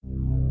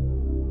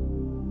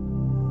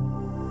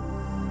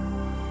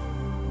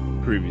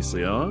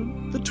Previously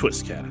on the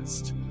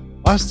Twistcast.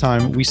 Last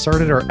time, we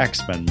started our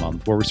X-Men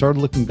month, where we started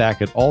looking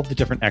back at all the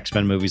different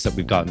X-Men movies that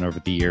we've gotten over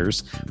the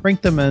years,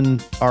 ranked them in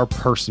our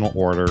personal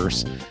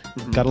orders.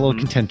 Got a little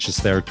contentious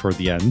there toward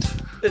the end.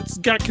 It's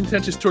got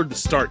contentious toward the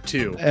start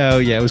too. Oh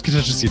yeah, it was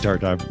contentious the entire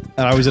time,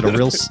 and I was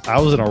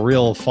in a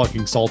real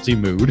fucking salty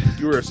mood.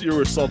 You were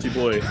a salty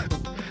boy.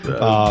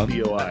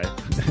 BOI.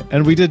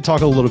 And we did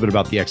talk a little bit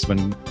about the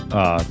X-Men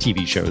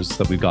TV shows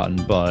that we've gotten,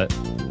 but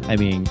I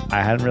mean,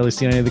 I hadn't really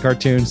seen any of the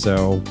cartoons,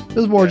 so it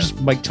was more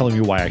just Mike telling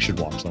me why I should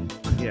watch them.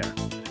 Yeah.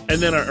 And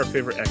then our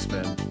favorite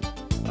X-Men,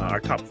 our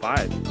top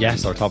 5.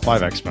 Yes, our top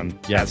 5 X-Men.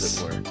 Yes.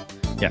 As it were.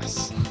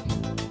 Yes.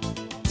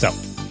 So,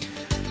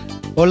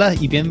 hola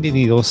y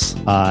bienvenidos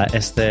a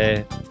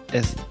este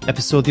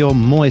episodio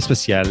muy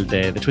especial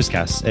de The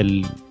Twistcast,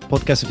 el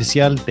podcast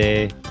oficial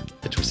de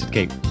The Twisted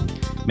Cape.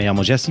 Me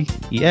llamo Jesse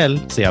y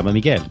él se llama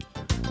Miguel.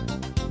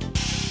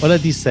 Hola,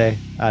 dice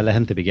a la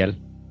gente, Miguel.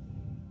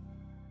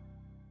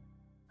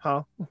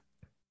 Huh?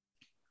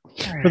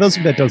 For those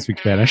of you that don't speak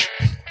Spanish,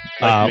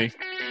 Like me.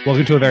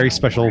 welcome to a very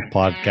special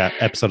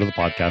episode of the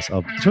podcast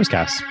of The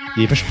Twistcast,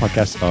 the official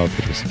podcast of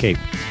The Twisted Cape.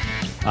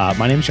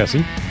 My name is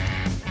Jesse.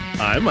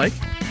 I'm Mike.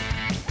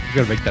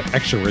 We're going to make that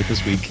extra right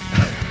this week.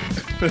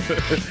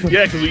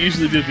 Yeah, because we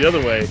usually do it the other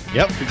way.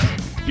 Yep.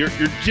 You're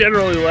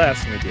generally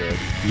last when we do it.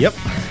 Yep.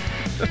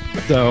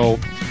 So,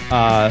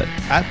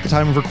 at the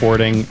time of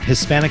recording,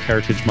 Hispanic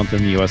Heritage Month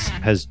in the U.S.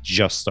 has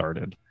just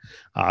started.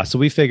 So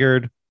we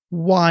figured,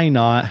 why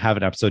not have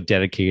an episode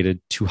dedicated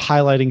to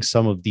highlighting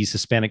some of these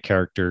Hispanic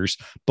characters,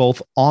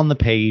 both on the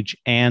page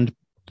and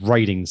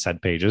writing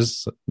said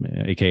pages,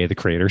 aka the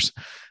creators,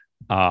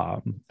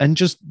 and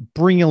just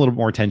bring a little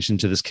more attention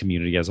to this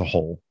community as a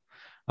whole.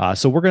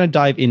 So we're going to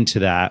dive into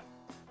that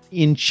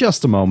in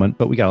just a moment,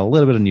 but we got a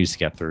little bit of news to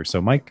get through.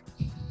 So, Mike.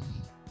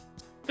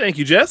 Thank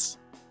you, Jess.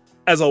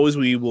 As always,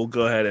 we will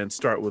go ahead and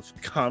start with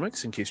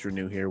comics. In case you're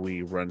new here,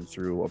 we run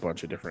through a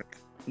bunch of different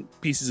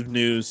pieces of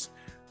news.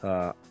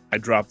 I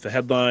drop the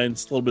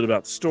headlines, a little bit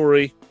about the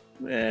story,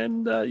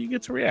 and you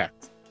get to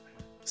react.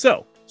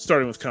 So,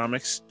 starting with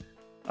comics,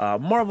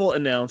 Marvel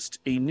announced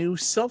a new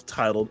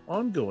self-titled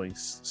ongoing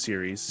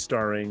series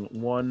starring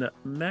Wanda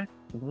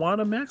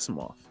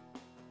Maximoff,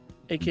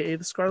 aka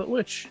the Scarlet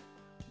Witch.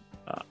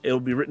 It'll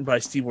be written by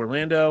Steve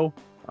Orlando.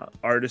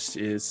 Artist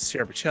is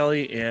Sarah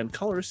Pichelli, and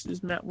colorist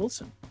is Matt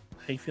Wilson.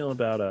 How you feeling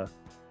about a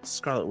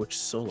Scarlet Witch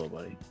solo,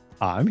 buddy?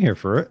 I'm here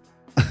for it.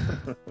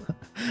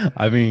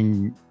 I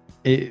mean,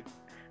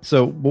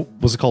 so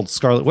was it called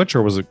Scarlet Witch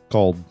or was it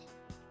called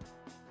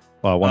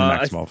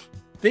Wanda Maximoff?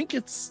 I think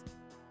it's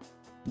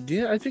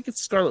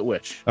Scarlet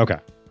Witch. Okay.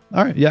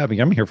 All right. Yeah, I mean,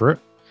 I'm here for it.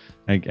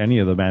 Like any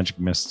of the magic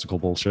mystical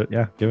bullshit.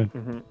 Yeah, give it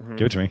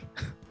to me.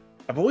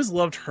 I've always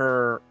loved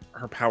her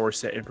power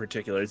set in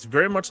particular. It's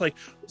very much like,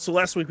 so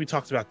last week we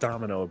talked about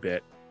Domino a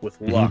bit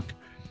with luck.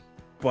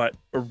 But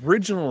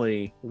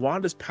originally,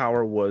 Wanda's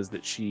power was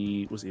that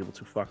she was able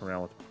to fuck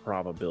around with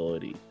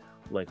probability,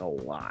 like a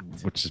lot.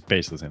 Which is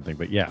basically the same thing,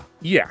 but yeah.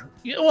 Yeah.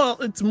 Well,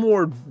 it's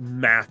more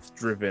math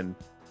driven.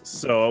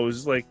 So I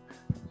was like,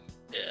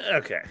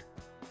 okay.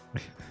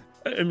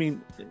 I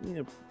mean,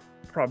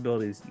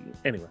 probabilities.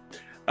 Anyway.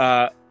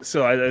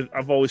 So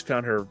I've always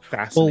found her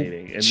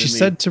fascinating. Well, and she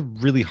said to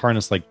really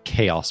harness like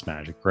chaos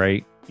magic,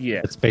 right?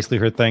 Yeah. It's basically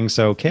her thing.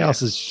 So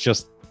chaos is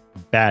just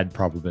bad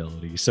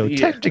probability. So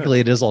technically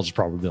it is all just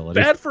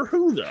probability. Bad for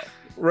who though?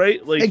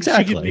 Right? Like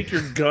exactly. She can make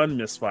your gun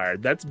misfire.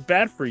 That's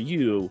bad for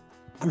you.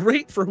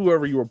 Great for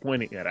whoever you were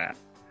pointing it at.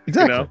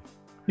 Exactly. You know?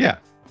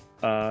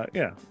 Yeah.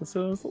 Yeah.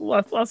 So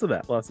lots of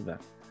that.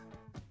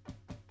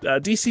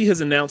 DC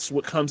has announced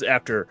what comes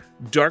after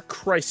Dark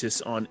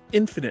Crisis on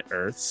Infinite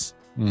Earths.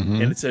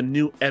 And it's a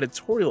new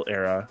editorial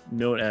era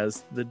known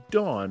as the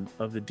dawn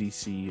of the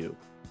DCU.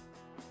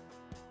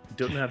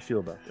 Don't know how to feel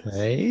about this.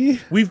 Hey,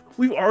 we've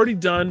already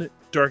done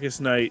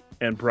Darkest Night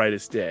and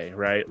Brightest Day,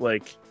 right?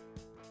 Like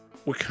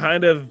we're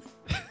kind of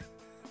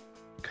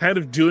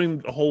doing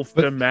the whole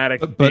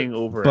thematic thing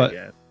over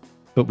again.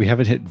 But we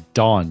haven't hit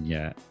dawn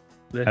yet.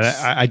 And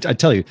I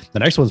tell you, the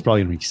next one's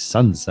probably gonna be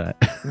sunset.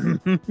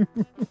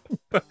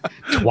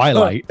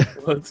 Twilight.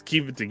 Let's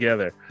keep it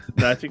together.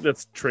 No, I think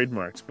that's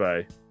trademarked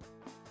by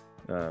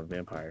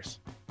vampires.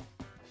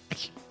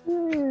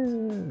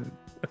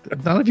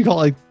 Not if you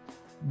call it like,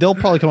 they'll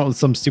probably come up with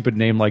some stupid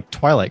name like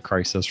Twilight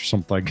Crisis or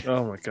something.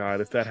 Oh my god,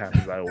 if that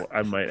happens,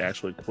 I might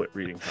actually quit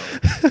reading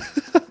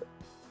comics.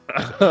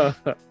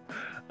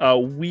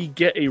 We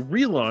get a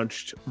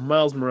relaunched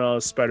Miles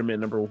Morales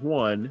Spider-Man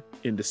 #1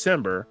 in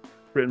December,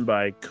 written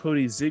by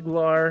Cody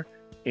Ziglar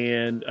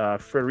and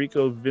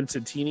Federico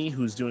Vincentini,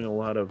 who's doing a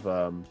lot of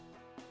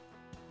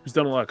who's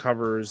done a lot of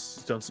covers,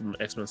 he's done some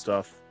X-Men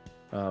stuff.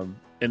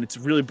 And it's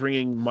really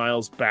bringing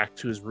Miles back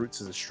to his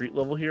roots as a street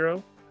level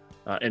hero,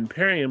 and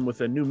pairing him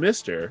with a new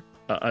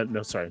a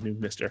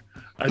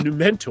new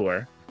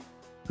mentor,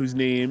 whose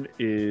name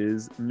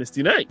is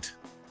Misty Knight.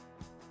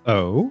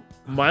 Oh,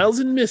 Miles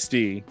and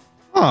Misty.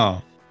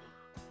 Oh,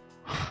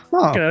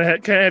 Can I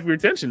have your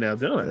attention now,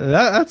 don't I?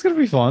 That's gonna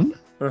be fun.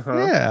 Uh-huh.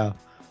 Yeah.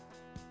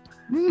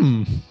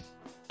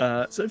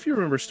 So if you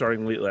remember,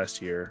 starting late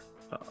last year,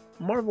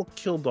 Marvel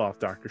killed off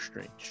Doctor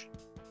Strange.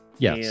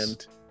 Yes.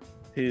 And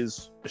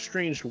his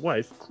estranged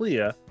wife,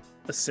 Clea,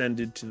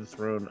 ascended to the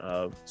throne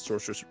of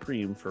Sorcerer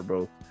Supreme for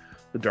both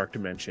the Dark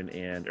Dimension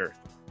and Earth.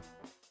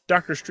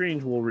 Doctor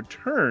Strange will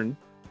return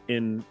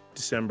in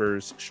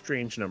December's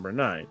Strange number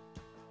 9.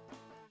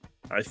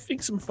 I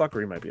think some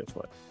fuckery might be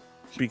afoot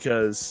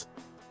because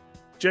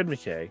Jed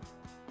MacKay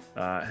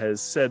has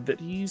said that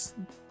he's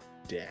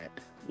dead.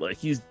 Like,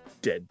 he's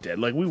dead.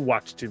 Like, we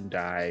watched him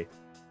die.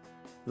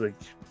 Like,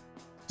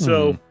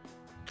 so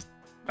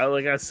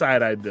I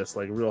side-eyed this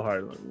like real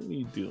hard. Like, what are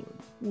you doing?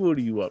 What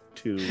are you up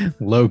to,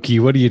 Loki?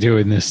 What are you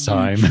doing this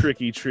time?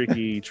 You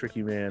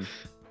tricky man.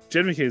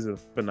 Jed MacKay is a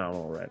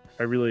phenomenal writer.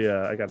 I really,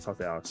 I got to talk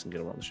to Alex and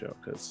get him on the show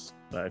because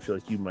I feel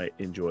like you might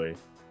enjoy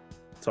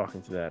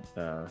talking to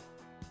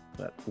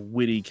that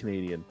witty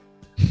Canadian.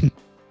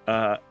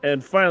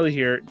 And finally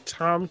here,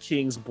 Tom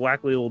King's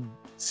Black Label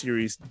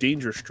series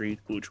Danger Street,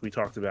 which we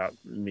talked about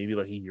maybe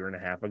like a year and a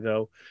half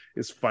ago,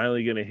 is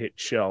finally going to hit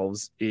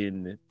shelves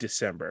in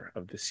December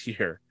of this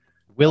year.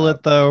 Will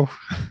it though?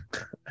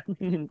 I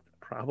mean,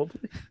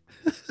 probably.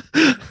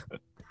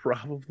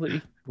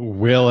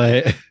 Will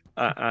it?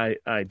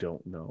 I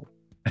don't know.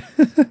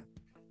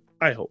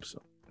 I hope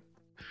so.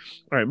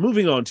 All right,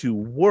 moving on to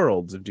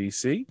Worlds of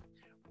DC.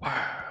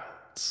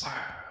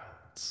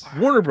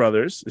 Warner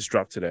Brothers is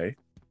dropped today.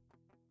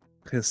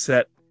 Has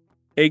set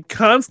a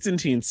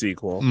Constantine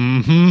sequel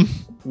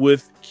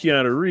with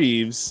Keanu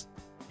Reeves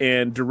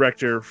and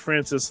director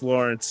Francis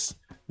Lawrence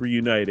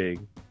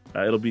reuniting.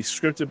 It'll be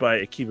scripted by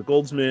Akiva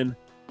Goldsman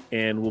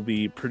and will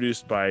be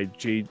produced by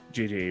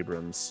J.J.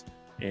 Abrams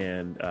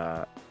and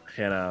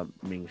Hannah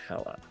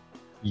Minghella.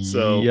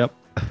 So, yep.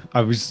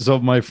 I was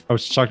talking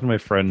to my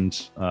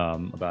friend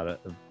about it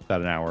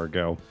about an hour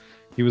ago.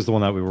 He was the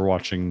one that we were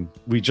watching.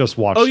 We just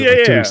watched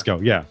it 2 weeks ago.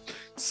 Yeah.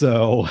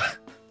 So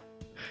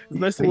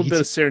nice little bit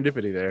of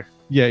serendipity there.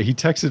 Yeah, he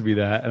texted me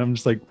that, and I'm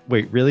just like,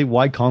 wait, really?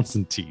 Why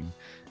Constantine?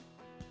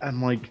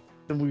 And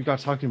we got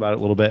talking about it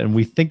a little bit, and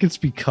we think it's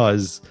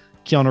because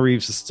Keanu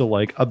Reeves is still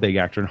like a big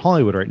actor in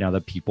Hollywood right now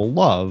that people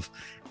love.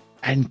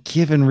 And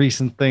given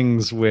recent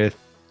things with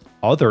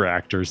other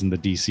actors in the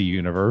DC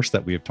universe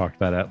that we have talked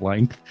about at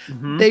length,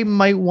 they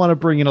might want to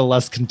bring in a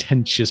less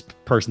contentious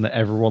person that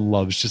everyone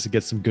loves just to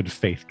get some good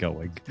faith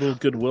going. A little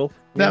goodwill.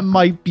 That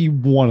might be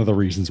one of the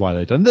reasons why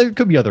they've done. There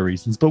could be other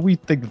reasons, but we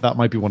think that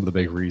might be one of the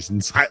big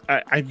reasons.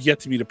 I've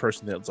yet to be the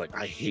person that's like,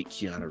 I hate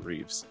Keanu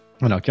Reeves.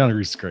 Oh no, Keanu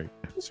Reeves is great.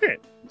 That's great.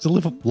 He's a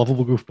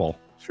lovable goofball.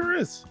 Sure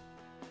is.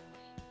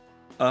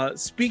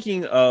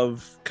 Speaking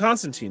of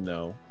Constantine,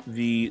 though,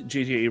 the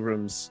J.J.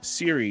 Abrams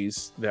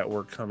series that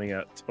were coming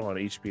out on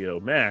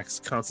HBO Max,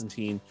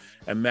 Constantine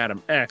and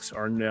Madam X,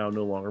 are now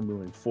no longer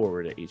moving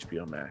forward at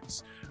HBO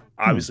Max.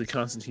 Obviously,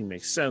 Constantine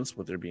makes sense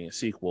with there being a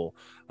sequel,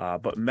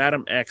 but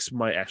Madam X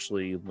might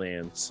actually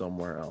land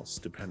somewhere else,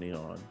 depending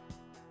on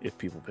if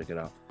people pick it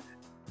up.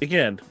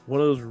 Again, one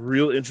of those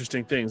real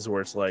interesting things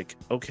where it's like,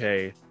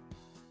 okay,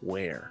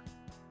 where?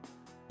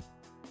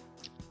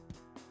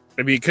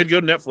 I mean, it could go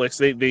to Netflix.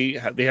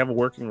 They have a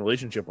working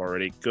relationship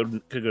already.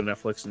 Could go to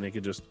Netflix and they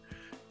could just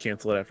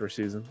cancel it after a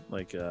season,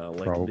 like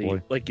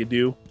you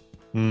do.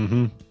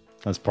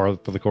 That's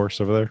part for the course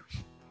over there.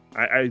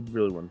 I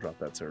really want to drop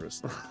that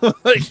service.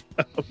 Like,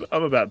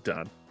 I'm about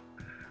done.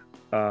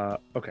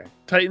 Okay.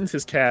 Titans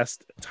has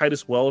cast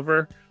Titus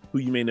Welliver, who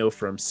you may know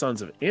from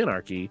Sons of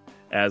Anarchy,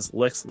 as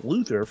Lex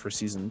Luthor for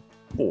season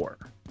 4.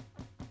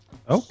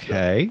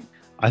 Okay. So,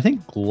 I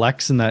think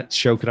Lex in that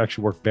show could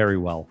actually work very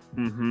well.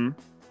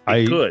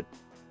 It could.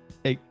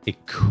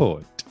 It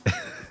could.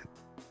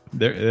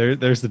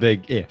 There's the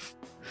big if.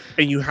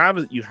 And you have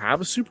a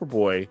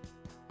Superboy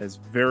that's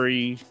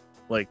very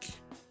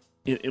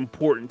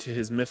important to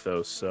his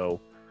mythos. So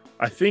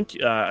I think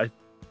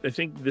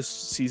this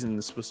season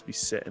is supposed to be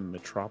set in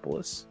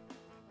Metropolis,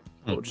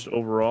 just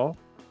overall.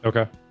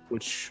 Okay.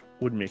 Which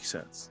would make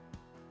sense.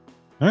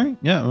 All right.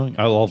 Yeah,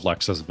 I love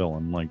Lex as a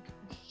villain. Like,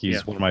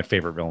 he's one of my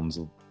favorite villains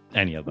of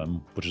any of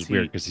them, which is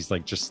weird because he's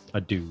like just a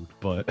dude,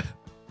 but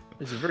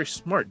he's a very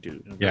smart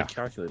dude, a very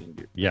calculating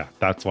dude. Yeah,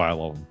 that's why I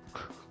love him.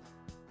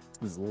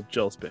 He's a little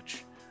jealous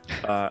bitch.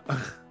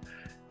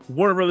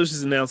 Warner Brothers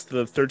has announced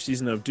the 3rd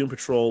season of Doom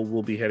Patrol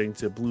will be heading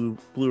to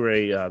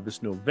Blu-ray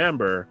this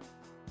November.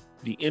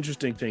 The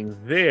interesting thing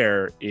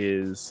there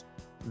is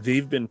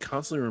they've been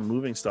constantly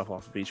removing stuff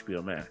off of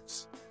HBO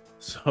Max.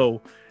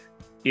 So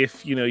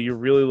if you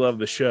really love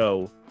the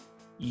show,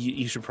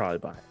 you should probably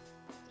buy it.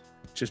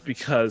 Just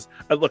because,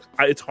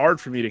 it's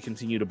hard for me to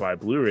continue to buy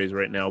Blu-rays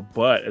right now,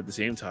 but at the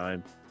same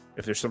time,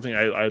 if there's something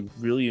I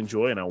really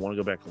enjoy and I want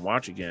to go back and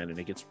watch again, and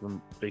it gets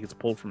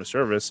pulled from a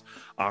service,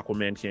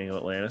 Aquaman, King of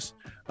Atlantis,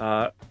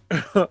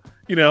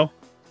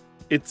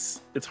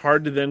 it's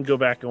hard to then go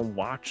back and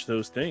watch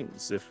those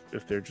things if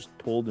they're just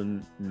pulled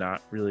and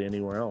not really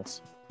anywhere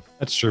else.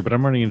 That's true, but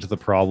I'm running into the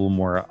problem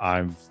where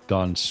I've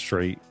gone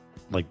straight,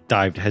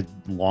 dived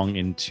headlong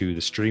into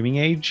the streaming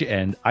age,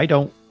 and I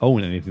don't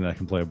own anything that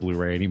can play a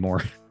Blu-ray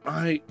anymore.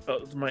 My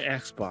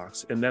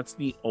Xbox, and that's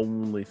the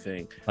only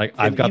thing.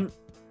 I've got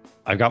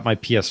I've got my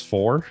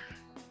PS4,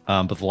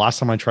 but the last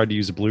time I tried to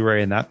use a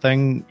Blu-ray in that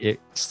thing, it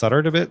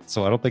stuttered a bit,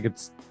 so I don't think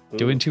it's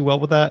doing too well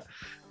with that.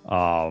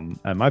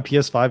 And my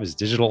PS5 is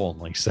digital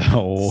only,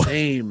 so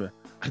Same.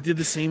 I did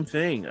the same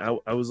thing.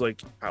 I was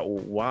like,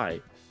 why?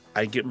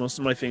 I get most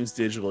of my things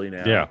digitally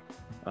now.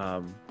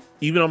 yeah.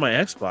 Even on my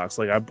Xbox,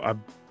 like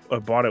I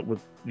bought it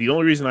with the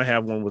only reason I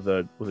have one with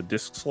a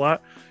disc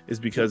slot is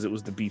because it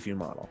was the beefy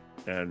model,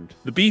 and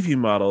the beefy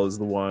model is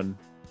the one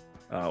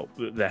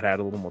that had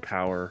a little more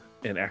power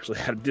and actually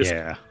had a disc.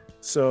 Yeah.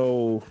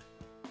 So,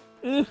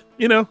 I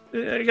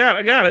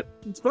got it.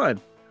 It's fine.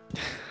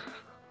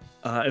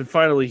 And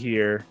finally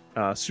here,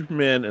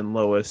 Superman and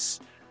Lois,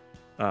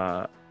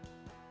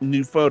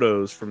 new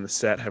photos from the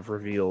set have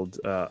revealed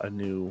a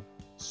new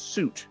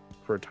suit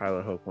for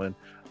Tyler Hoechlin.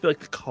 I feel like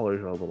the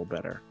colors are a little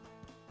better.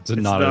 It's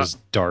not as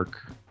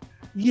dark.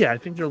 Yeah, I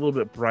think they're a little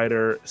bit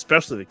brighter,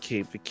 especially the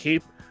cape. The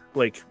cape,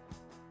 like,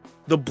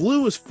 the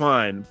blue is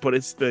fine, but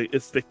it's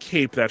the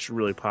cape that should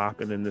really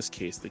pop, and in this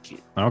case, the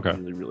cape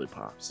really, really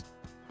pops.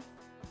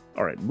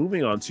 All right,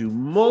 moving on to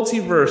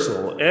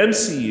Multiversal,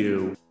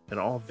 MCU, and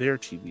all their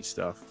TV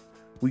stuff.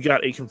 We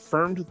got a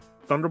confirmed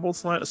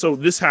Thunderbolts line. So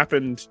this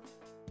happened.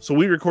 So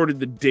we recorded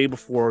the day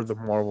before the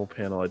Marvel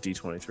panel at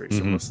D23.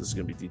 So most of this is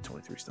going to be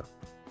D23 stuff.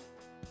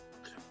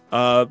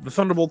 The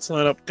Thunderbolts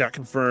lineup got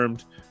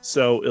confirmed.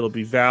 So it'll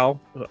be Val,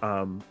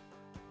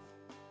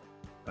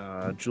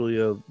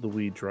 Julia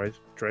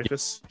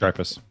Louis-Dreyfus.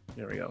 Dreyfus.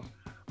 There we go.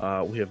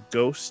 We have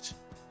Ghost.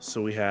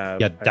 So we have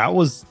that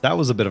was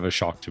a bit of a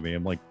shock to me.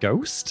 I'm like,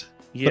 Ghost?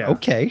 Yeah. But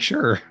okay,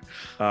 sure.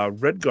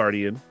 Red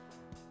Guardian,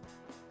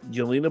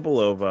 Yelena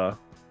Belova,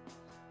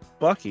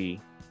 Bucky,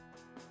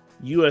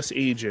 U.S.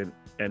 Agent,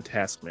 and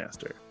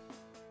Taskmaster.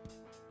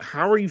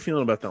 How are you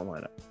feeling about that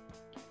lineup?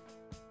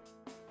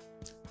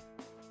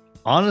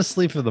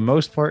 Honestly, for the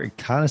most part, it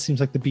kind of seems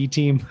like the B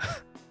team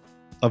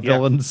of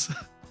villains.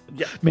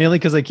 Yeah. Mainly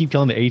because I keep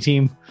killing the A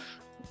team.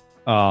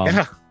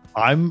 Yeah.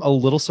 I'm a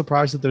little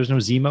surprised that there's no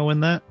Zemo in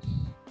that.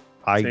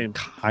 Same. I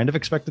kind of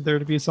expected there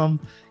to be some.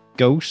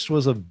 Ghost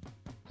was a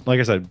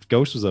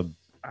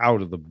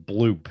out of the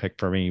blue pick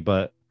for me,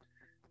 but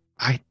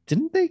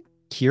didn't they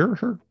cure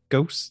her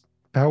ghost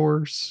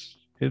powers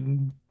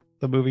in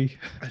the movie?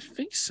 I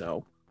think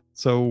so.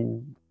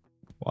 So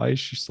why is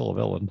she still a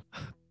villain?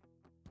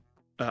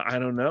 I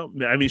don't know.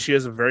 I mean, she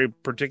has a very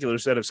particular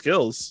set of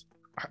skills.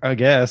 I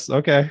guess.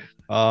 Okay.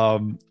 I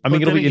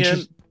mean, it'll be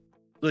interesting.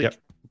 Like,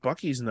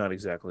 Bucky's not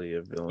exactly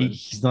a villain.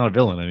 He's not a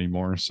villain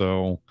anymore,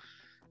 so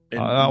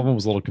that one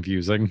was a little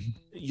confusing.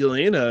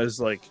 Yelena is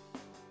like,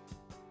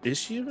 is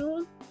she a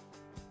villain?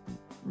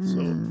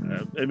 So,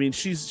 I mean,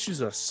 she's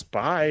a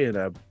spy and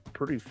a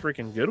pretty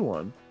freaking good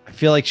one. I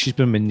feel like she's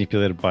been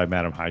manipulated by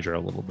Madame Hydra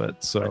a little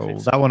bit, so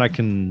that one I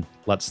can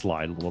let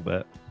slide a little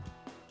bit.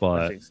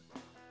 But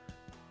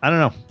I don't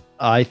know.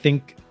 I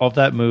think of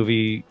that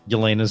movie,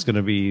 Yelena's going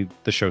to be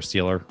the show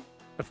stealer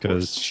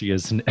because she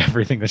is in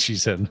everything that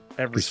she's in.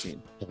 Every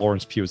scene.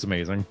 Florence Pugh is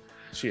amazing.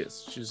 She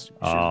is. She's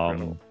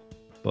incredible.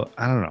 But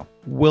I don't know.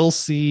 We'll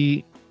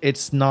see.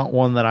 It's not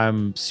one that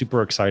I'm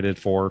super excited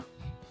for.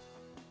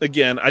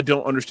 Again, I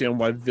don't understand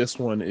why this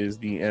one is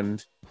the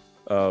end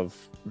of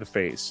the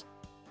phase.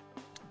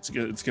 It's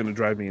going to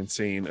drive me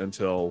insane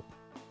until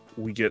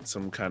we get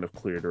some kind of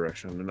clear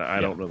direction, and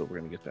I don't know that we're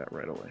going to get that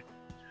right away.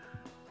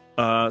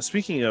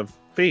 Speaking of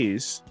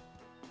phase,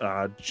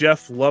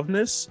 Jeff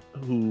Loveness,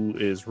 who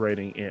is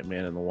writing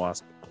Ant-Man and the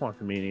Wasp: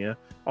 Quantumania,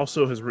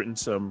 also has written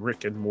some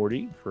Rick and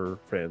Morty for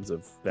fans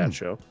of that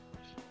show,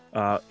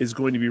 is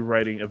going to be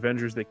writing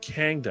Avengers: The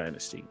Kang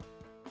Dynasty.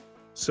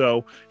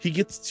 So he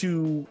gets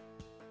to,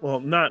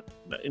 well, not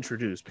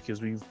introduced,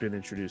 because we've been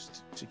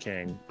introduced to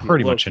Kang.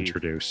 Pretty much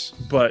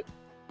introduced. But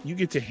you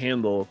get to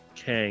handle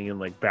Kang in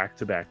like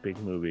back-to-back big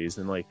movies,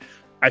 and like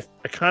I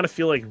kind of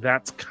feel like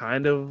that's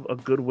kind of a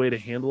good way to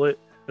handle it,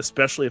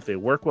 especially if they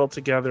work well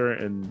together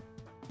and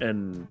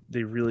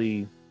they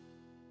really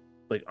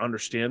like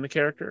understand the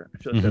character. I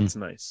feel like that's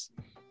nice.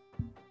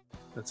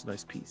 That's a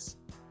nice piece.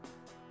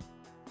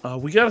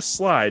 We got a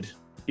slide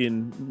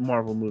in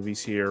Marvel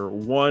movies here.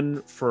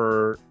 One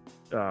for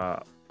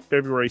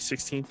February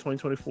 16th,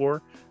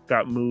 2024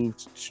 got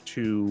moved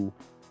to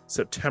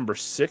September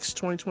 6th,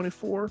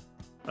 2024.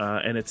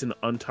 And it's an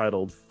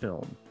untitled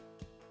film.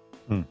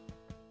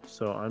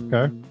 So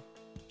I'm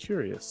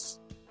curious.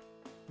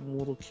 I'm a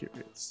little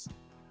curious.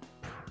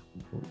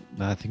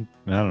 I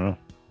don't know.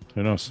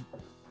 Who knows?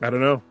 I don't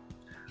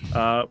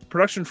know.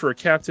 Production for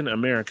Captain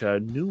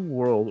America: New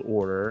World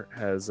Order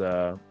has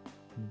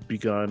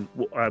begun.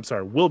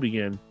 Will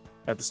begin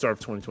at the start of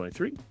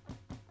 2023.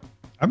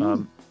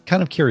 I'm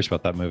kind of curious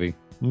about that movie.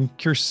 I'm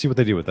curious to see what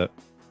they do with it.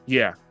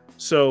 Yeah.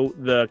 So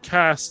the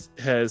cast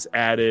has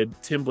added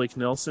Tim Blake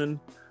Nelson,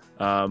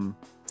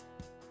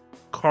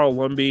 Carl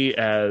Lumbly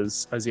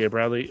as Isaiah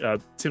Bradley.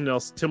 Tim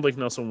Blake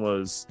Nelson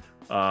was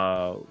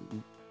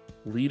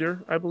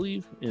leader, I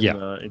believe, in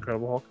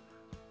Incredible Hulk,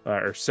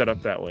 or set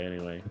up that way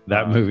anyway.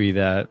 That movie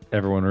that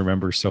everyone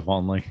remembers so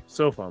fondly.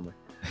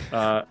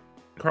 Carl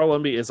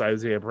Lumbly is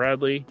Isaiah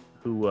Bradley,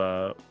 who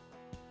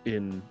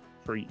in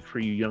for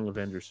you young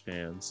Avengers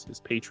fans is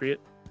Patriot.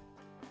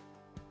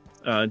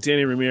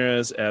 Danny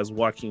Ramirez as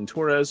Joaquin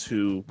Torres,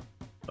 who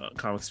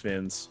comics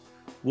fans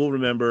will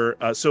remember.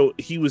 So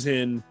he was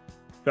in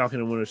Falcon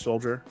and Winter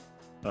Soldier.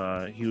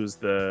 He was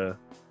the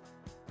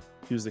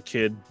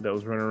kid that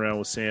was running around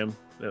with Sam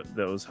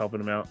that was helping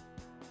him out.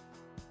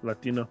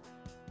 Latino.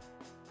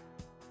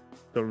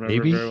 Don't remember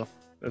Maybe. very well.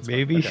 That's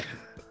Maybe. Okay.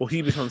 Well,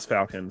 he becomes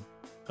Falcon.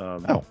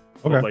 Okay.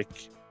 But like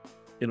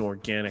an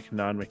organic,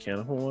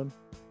 non-mechanical one.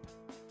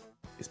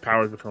 His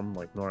powers become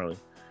like gnarly.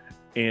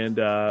 And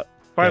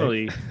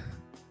finally,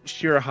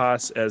 Shira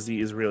Haas as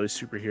the Israeli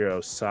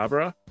superhero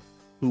Sabra,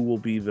 who will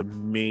be the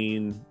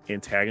main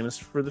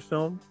antagonist for the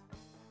film.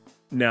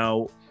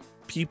 Now,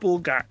 people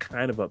got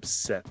kind of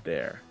upset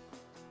there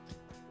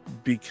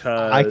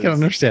because I can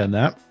understand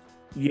that.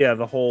 Yeah,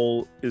 the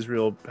whole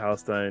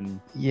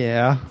Israel-Palestine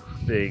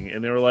thing,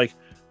 and they were like,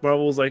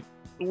 Marvel was like,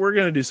 we're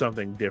gonna do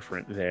something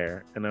different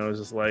there, and I was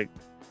just like,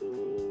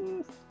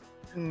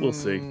 we'll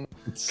see,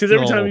 because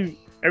every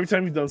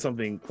time you've done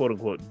something quote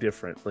unquote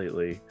different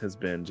lately has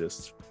been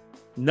just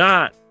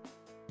not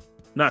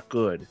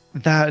good.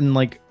 That, and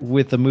like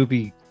with a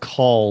movie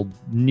called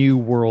New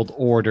World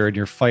Order and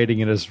you're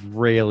fighting an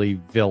Israeli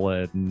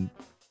villain,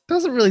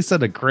 doesn't really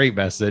send a great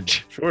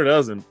message. Sure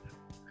doesn't.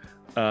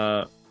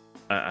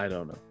 I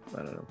don't know.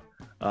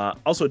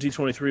 Also at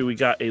D23 we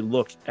got a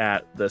look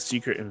at the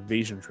Secret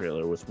Invasion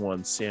trailer with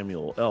one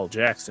Samuel L.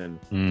 Jackson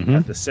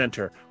at the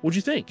center. What'd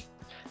you think?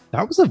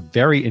 That was a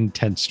very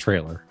intense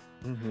trailer.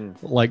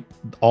 Like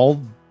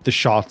all the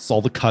shots,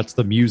 all the cuts,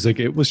 the music,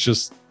 it was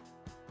just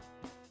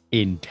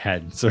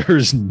intense.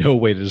 There's no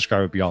way to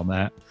describe it beyond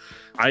that.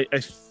 I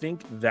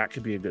think that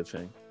could be a good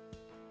thing.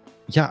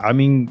 Yeah, I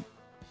mean,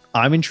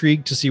 I'm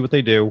intrigued to see what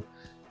they do.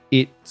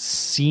 It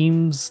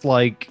seems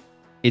like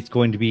it's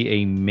going to be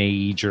a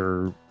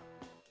major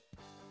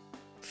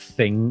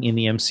thing in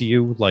the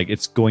MCU. Like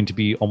it's going to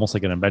be almost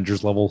like an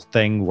Avengers level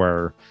thing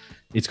where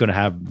it's going to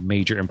have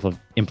major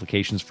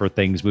implications for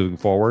things moving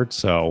forward.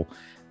 So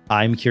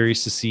I'm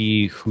curious to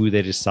see who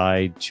they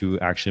decide to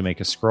actually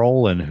make a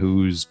Skrull and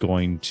who's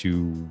going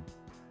to,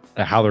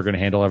 how they're going to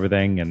handle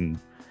everything and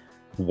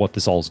what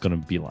this all is going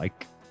to be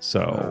like.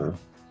 So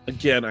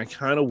again, I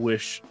kind of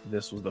wish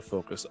this was the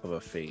focus of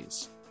a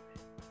phase.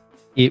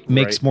 It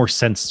makes more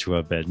sense to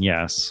have been,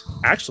 yes.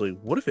 Actually,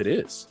 what if it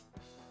is?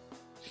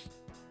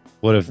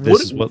 What if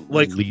this is what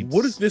leads?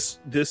 What if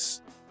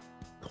this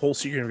whole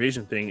Secret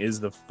Invasion thing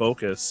is the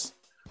focus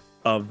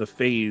of the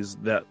phase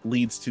that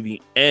leads to the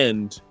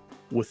end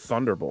with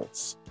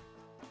Thunderbolts?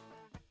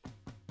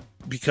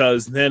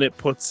 Because then it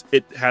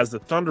has the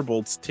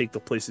Thunderbolts take the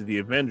place of the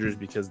Avengers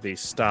because they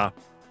stop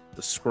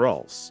the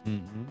Skrulls.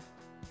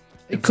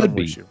 It could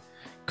be.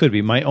 Could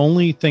be. My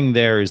only thing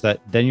there is that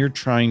then you're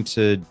trying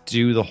to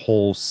do the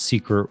whole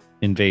Secret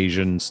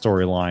Invasion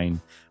storyline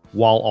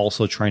while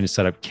also trying to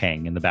set up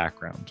Kang in the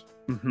background,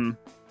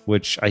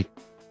 which I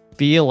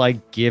feel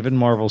like, given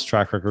Marvel's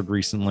track record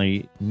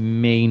recently,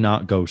 may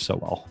not go so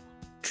well.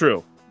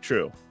 True.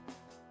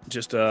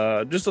 Just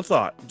a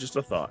thought.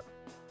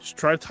 Just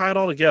try to tie it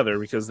all together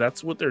because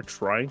that's what they're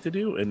trying to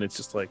do, and it's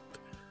just like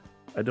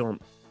I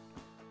don't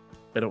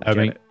get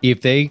it.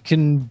 If they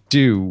can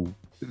do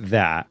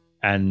that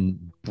and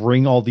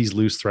bring all these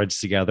loose threads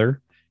together,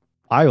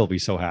 I will be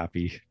so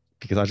happy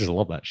because I just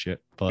love that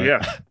shit. But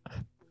yeah,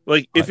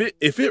 like if it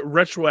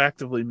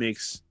retroactively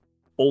makes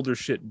older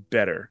shit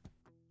better,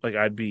 like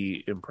I'd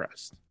be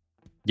impressed.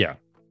 Yeah,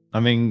 I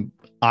mean,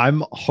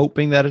 I'm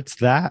hoping that it's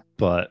that,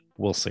 but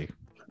we'll see.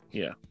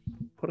 Yeah,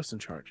 put us in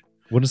charge.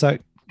 When does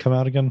that come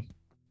out again?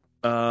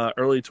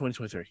 Early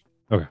 2023.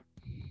 Okay.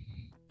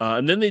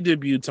 And then they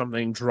debuted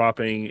something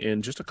dropping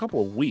in just a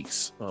couple of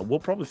weeks. We'll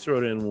probably throw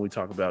it in when we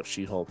talk about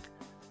She-Hulk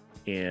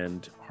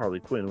and Harley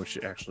Quinn, which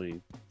actually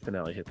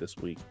finale hit this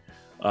week.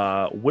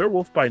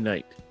 Werewolf by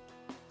Night.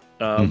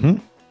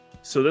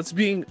 So that's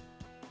being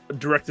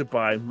directed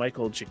by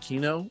Michael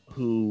Giacchino,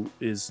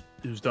 who's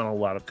done a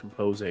lot of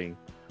composing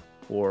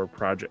for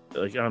project.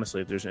 Like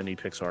honestly, if there's any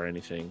Pixar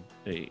anything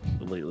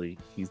lately,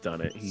 he's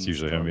done it. It's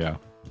usually him, yeah.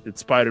 It's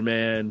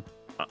Spider-Man.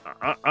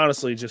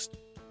 Honestly, just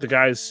the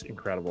guy's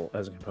incredible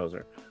as a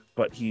composer,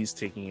 but he's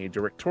taking a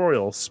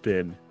directorial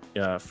spin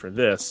for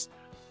this.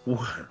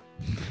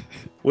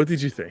 What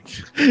did you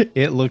think?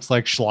 It looks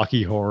like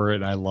schlocky horror,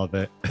 and I love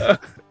it.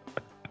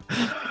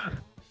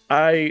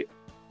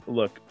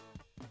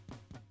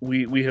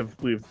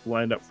 We've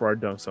lined up for our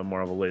dunks on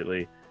Marvel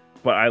lately,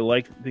 but I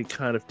like they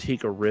kind of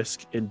take a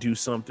risk and do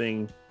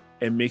something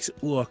and makes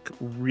it look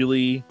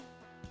really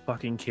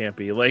fucking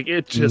campy. Like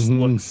it just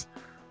looks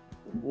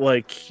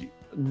like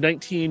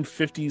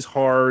 1950s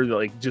horror,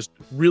 like just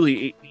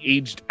really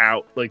aged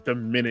out. Like the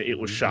minute it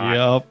was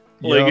shot,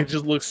 Like it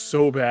just looks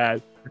so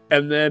bad.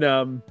 And then,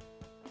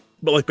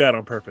 but like bad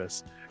on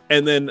purpose.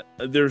 And then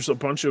there's a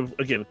bunch of,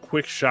 again,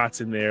 quick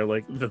shots in there.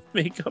 Like the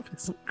makeup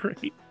isn't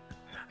great.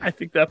 I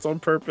think that's on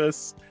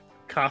purpose.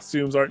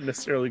 Costumes aren't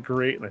necessarily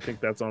great, and I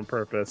think that's on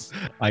purpose.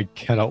 I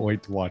cannot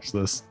wait to watch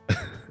this.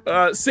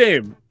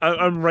 Same.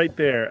 I'm right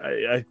there.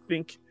 I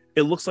think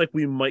it looks like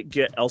we might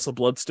get Elsa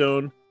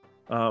Bloodstone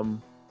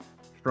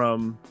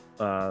from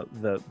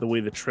the way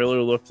the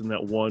trailer looked, and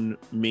that one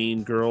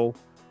main girl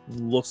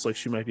looks like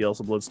she might be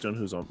Elsa Bloodstone,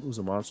 who's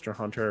a monster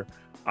hunter.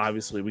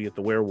 Obviously, we get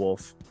the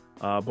werewolf,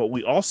 but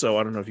we also,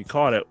 I don't know if you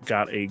caught it,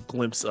 got a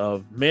glimpse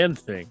of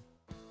Man-Thing.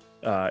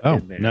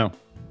 In there, no,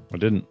 I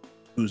didn't.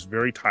 Who's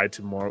very tied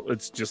to more.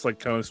 It's just like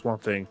kind of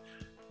Swamp Thing,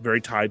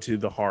 very tied to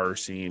the horror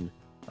scene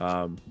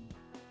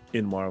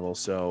in Marvel.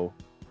 So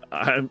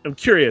I'm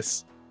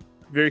curious,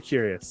 very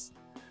curious.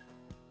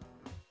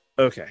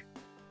 Okay.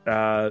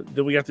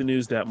 Then we got the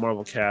news that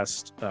Marvel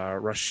cast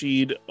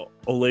Rashid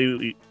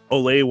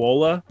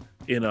Olewola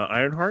in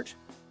Ironheart.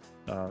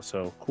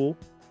 So cool.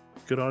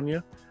 Good on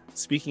you.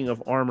 Speaking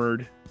of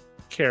armored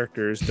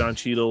characters, Don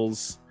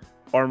Cheadle's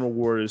Armor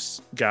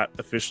Wars got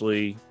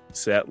officially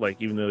set, like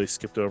even though they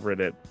skipped over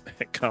it at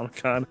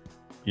Comic-Con.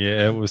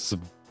 Yeah, it was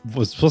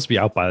supposed to be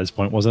out by this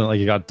point, wasn't it? Like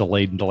it got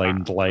delayed and delayed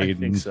and delayed. I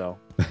think so.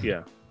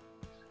 Yeah.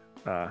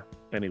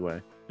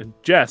 Anyway, and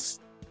Jess,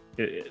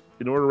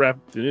 in order to wrap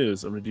up the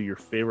news, I'm going to do your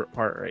favorite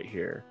part right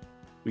here.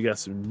 We got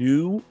some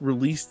new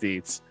release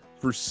dates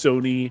for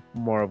Sony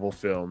Marvel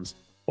films.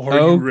 Are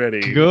you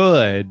ready?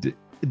 Good.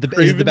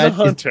 Kraven the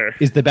Hunter.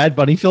 Is the Bad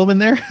Bunny film in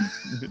there?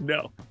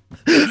 No.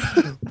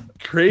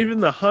 Kraven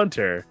the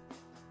Hunter,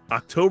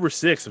 October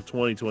 6th of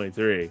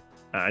 2023.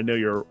 I know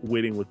you're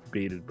waiting with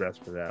bated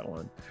breath for that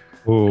one.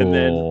 Ooh. And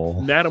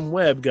then Madam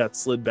Web got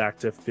slid back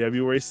to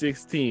February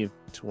 16th,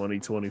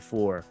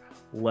 2024.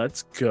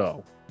 Let's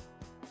go.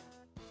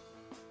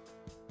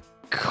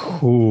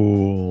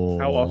 Cool.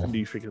 How often do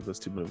you forget those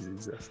two movies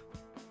exist?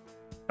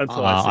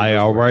 Until I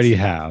already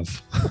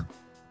have.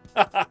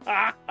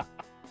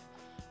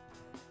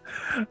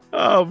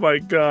 Oh my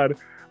god.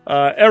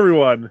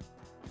 Everyone,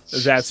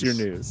 that's your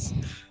news.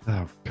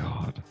 Oh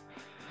god.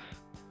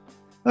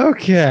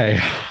 Okay,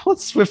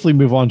 let's swiftly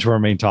move on to our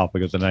main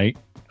topic of the night.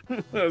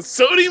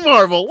 Sony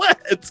Marvel,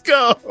 let's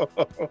go.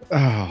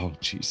 Oh,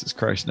 Jesus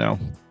Christ, no.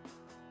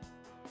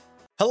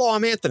 Hello,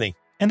 I'm Anthony.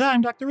 And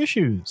I'm Dr.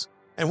 Issues.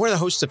 And we're the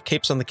hosts of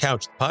Capes on the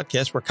Couch, the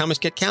podcast where comics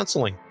get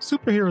counseling.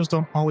 Superheroes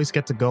don't always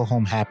get to go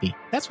home happy.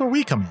 That's where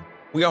we come in.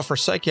 We offer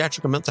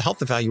psychiatric and mental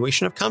health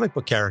evaluation of comic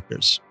book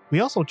characters. We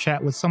also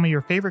chat with some of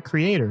your favorite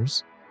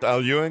creators,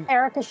 Al Ewing,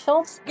 Erica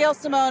Schultz, Gail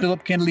Simone,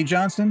 Philip Kennedy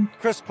Johnson,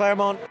 Chris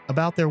Claremont,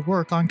 about their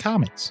work on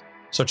comics.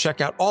 So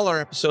check out all our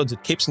episodes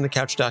at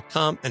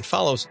capesonthecouch.com and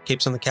follow us at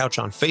Capes on the Couch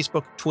on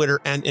Facebook,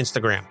 Twitter, and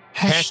Instagram.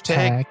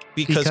 Hashtag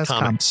because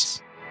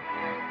comics.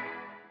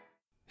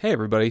 Hey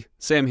everybody,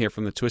 Sam here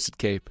from the Twisted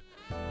Cape.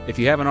 If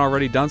you haven't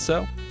already done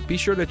so, be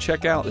sure to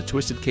check out the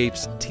Twisted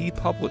Cape's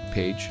TeePublic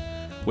page,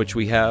 which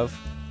we have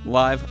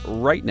live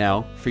right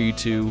now for you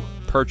to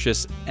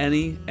purchase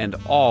any and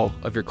all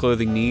of your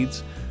clothing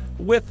needs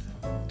with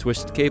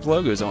Twisted Cape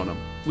logos on them.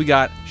 We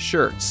got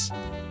shirts,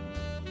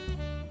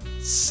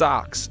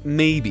 socks,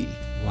 maybe.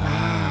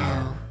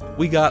 Wow.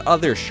 We got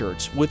other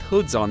shirts with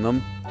hoods on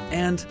them,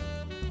 and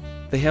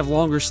they have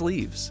longer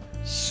sleeves.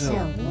 So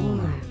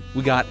warm.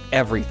 We got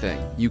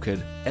everything you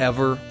could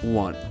ever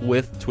want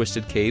with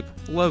Twisted Cape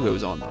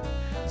logos on them.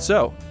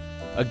 So,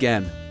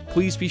 again,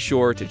 please be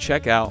sure to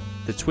check out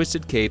the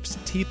Twisted Cape's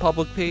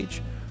TeePublic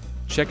page.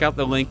 Check out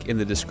the link in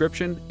the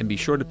description and be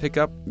sure to pick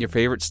up your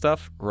favorite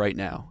stuff right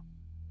now.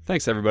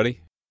 Thanks,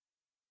 everybody.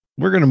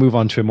 We're going to move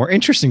on to a more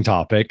interesting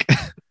topic.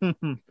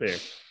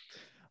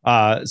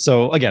 Fair.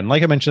 So again,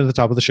 like I mentioned at the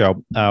top of the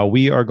show,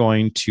 we are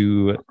going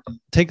to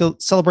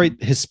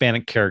celebrate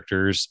Hispanic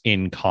characters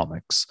in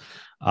comics.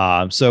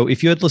 So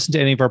if you had listened to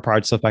any of our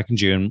Pride stuff back in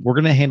June, we're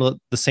going to handle it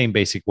the same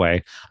basic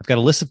way. I've got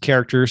a list of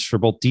characters for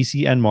both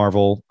DC and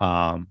Marvel.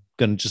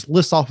 Going to just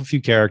list off a few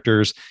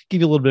characters,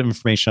 give you a little bit of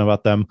information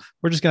about them.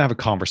 We're just going to have a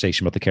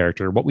conversation about the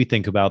character, what we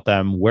think about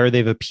them, where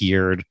they've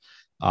appeared,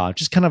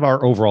 just kind of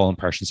our overall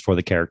impressions for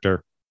the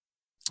character.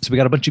 So we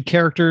got a bunch of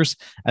characters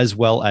as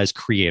well as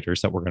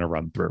creators that we're going to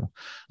run through.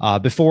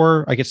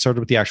 Before I get started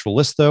with the actual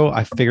list, though,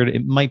 I figured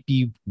it might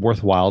be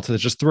worthwhile to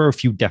just throw a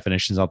few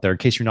definitions out there in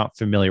case you're not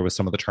familiar with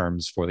some of the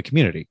terms for the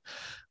community.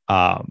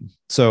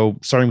 So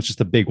starting with just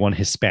the big one,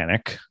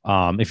 Hispanic.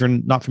 If you're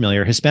not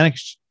familiar, Hispanic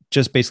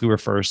just basically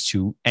refers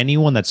to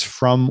anyone that's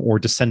from or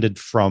descended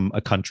from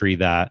a country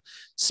that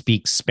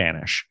speaks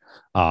Spanish.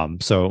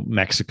 So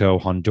Mexico,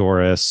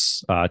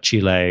 Honduras,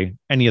 Chile,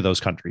 any of those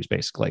countries,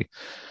 basically.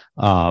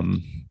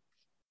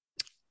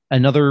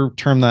 Another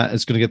term that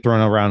is going to get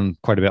thrown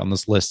around quite a bit on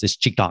this list is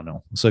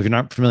Chicano. So if you're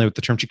not familiar with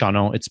the term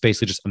Chicano, it's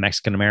basically just a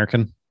Mexican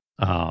American.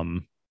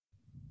 And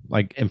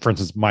for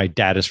instance, my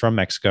dad is from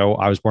Mexico.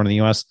 I was born in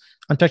the US.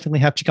 I'm technically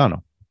half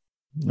Chicano.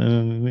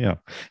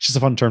 It's just a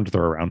fun term to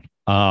throw around.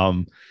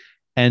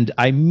 And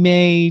I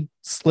may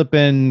slip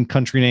in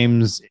country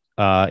names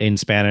in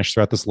Spanish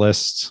throughout this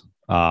list,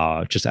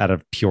 just out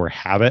of pure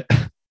habit.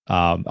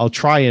 I'll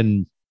try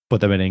and put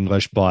them in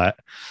English, but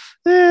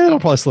it'll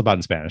probably slip out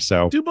in Spanish.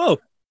 So do both.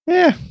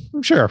 Yeah,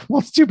 I'm sure.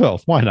 Let's do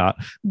both. Why not?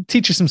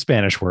 Teach you some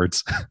Spanish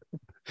words.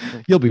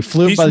 You'll be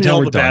fluent by the time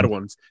we're done. Bad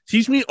ones.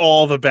 Teach me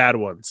all the bad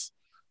ones.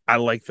 I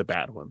like the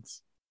bad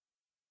ones.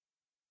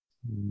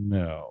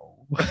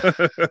 No.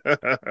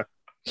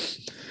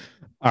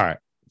 All right.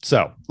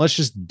 So let's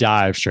just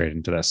dive straight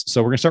into this.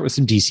 So we're going to start with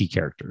some DC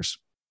characters.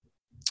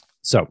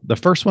 So the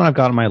first one I've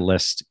got on my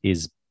list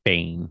is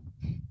Bane.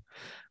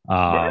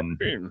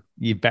 Bane.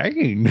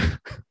 Bane.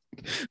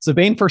 So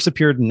Bane first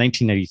appeared in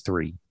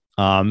 1993.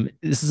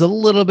 This is a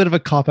little bit of a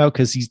cop out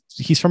because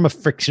he's from a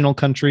fictional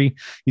country.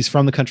 He's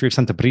from the country of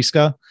Santa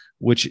Prisca,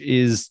 which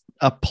is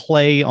a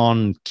play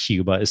on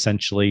Cuba.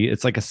 Essentially,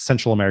 it's like a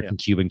Central American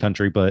Cuban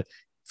country, but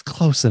it's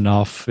close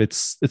enough.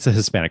 It's a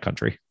Hispanic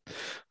country.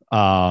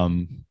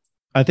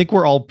 I think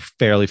we're all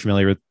fairly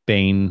familiar with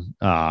Bane,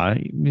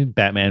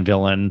 Batman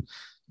villain,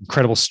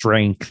 incredible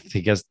strength.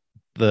 He gets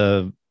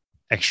the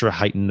extra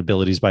heightened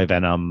abilities by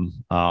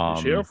Venom.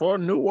 Here for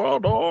New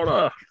World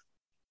Order.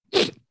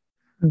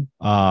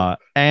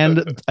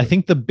 And I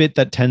think the bit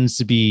that tends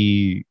to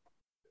be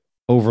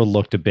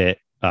overlooked a bit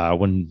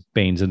when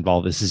Bane's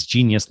involved is his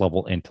genius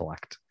level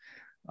intellect.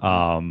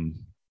 I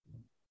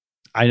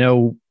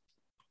know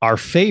our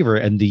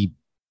favorite and the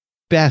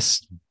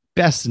best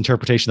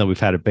interpretation that we've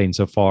had of Bane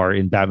so far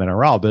in Batman and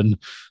Robin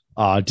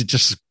did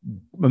just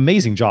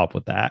amazing job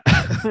with that.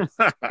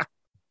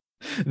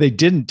 They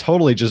didn't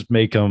totally just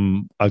make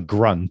him a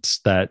grunt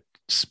that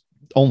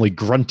only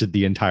grunted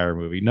the entire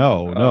movie.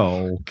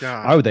 No.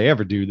 God. Why would they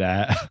ever do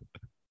that?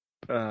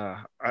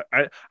 I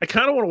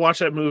kind of want to watch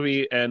that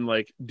movie and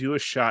like do a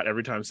shot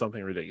every time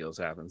something ridiculous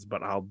happens,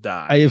 but I'll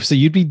die. So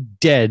you'd be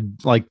dead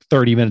like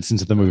 30 minutes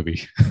into the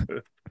movie.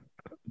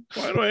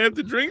 Why do I have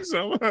to drink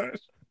so much?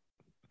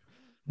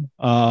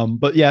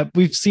 But yeah,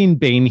 we've seen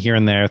Bane here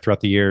and there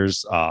throughout the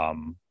years.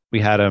 We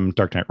had him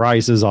Dark Knight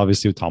Rises,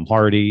 obviously with Tom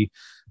Hardy.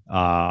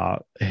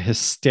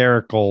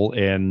 Hysterical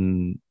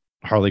in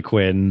Harley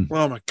Quinn.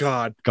 Oh my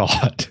God.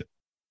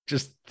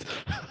 Just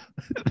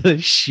the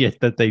shit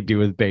that they do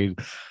with Bane.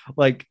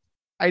 Like,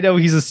 I know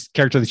he's a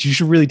character that you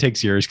should really take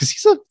serious because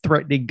he's a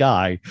threatening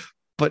guy,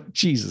 but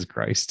Jesus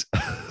Christ.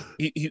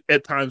 he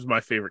at times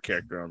my favorite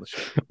character on the show.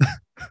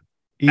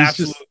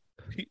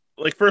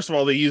 Like, first of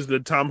all, they use the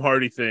Tom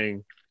Hardy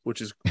thing, which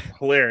is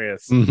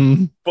hilarious.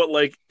 Mm-hmm. But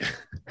like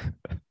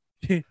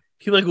he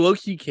like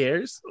low-key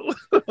cares.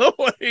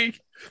 Like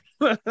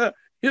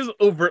he doesn't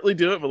overtly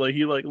do it, but like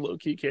he like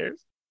low-key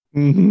cares.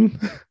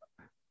 Mm-hmm.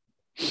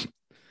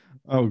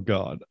 Oh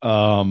God.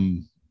 I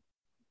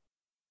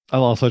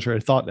lost my train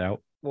of thought now.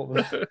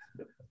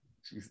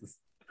 Jesus.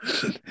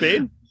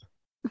 Bane?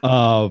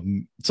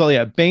 So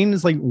yeah, Bane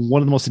is like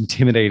one of the most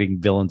intimidating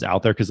villains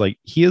out there because like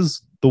he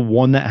is the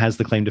one that has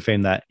the claim to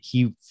fame that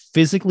he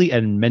physically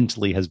and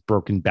mentally has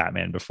broken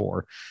Batman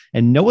before,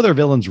 and no other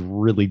villain's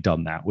really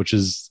done that, which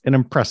is an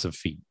impressive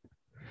feat.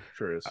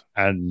 Sure is.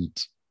 And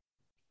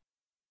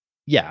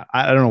yeah,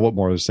 I don't know what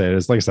more to say.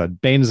 It's like I said,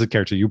 Bane is a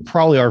character you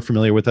probably are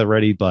familiar with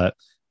already, but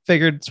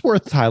figured it's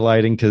worth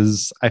highlighting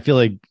because I feel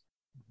like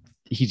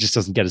he just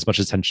doesn't get as much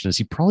attention as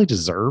he probably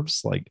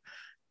deserves. Like,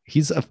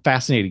 he's a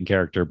fascinating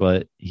character,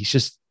 but he's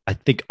just, I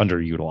think,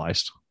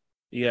 underutilized.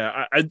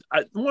 Yeah, I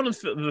one of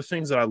the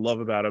things that I love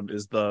about him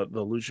is the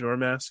luchador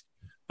mask.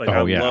 Like,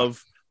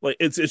 love, like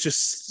it's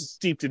just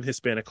steeped in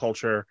Hispanic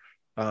culture,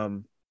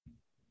 and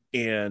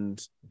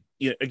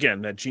yeah,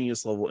 again, that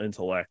genius level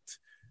intellect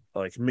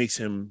like makes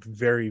him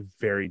very,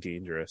 very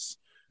dangerous.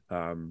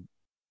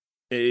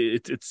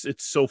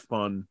 It's so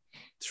fun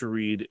to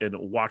read and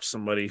watch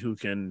somebody who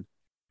can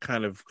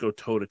kind of go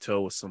toe to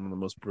toe with some of the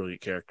most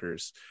brilliant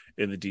characters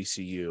in the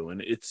DCU,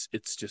 and it's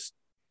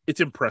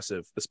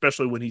impressive,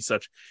 especially when he's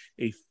such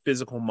a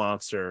physical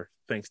monster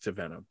thanks to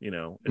Venom. You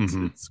know,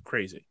 it's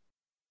crazy.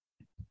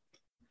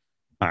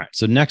 All right,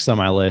 so next on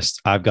my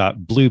list, I've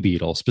got Blue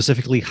Beetle,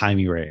 specifically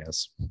Jaime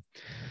Reyes.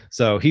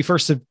 So he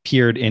first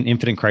appeared in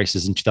Infinite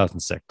Crisis in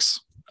 2006.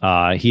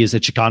 He is a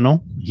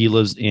Chicano. He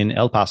lives in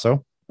El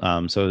Paso.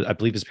 So I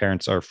believe his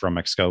parents are from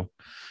Mexico.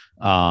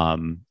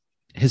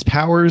 His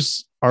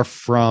powers are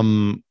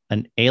from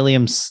an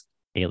alien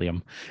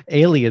scarab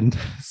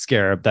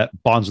that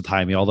bonds with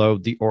Jaime, although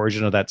the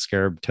origin of that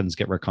scarab tends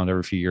to get retconned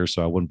every few years,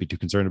 so I wouldn't be too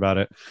concerned about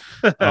it.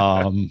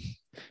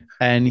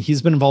 And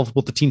he's been involved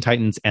with the Teen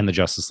Titans and the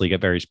Justice League at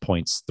various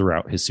points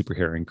throughout his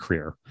superhero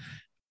career.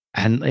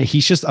 And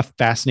he's just a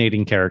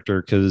fascinating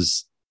character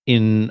because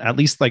in at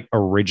least like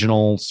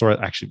original sort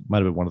of, actually might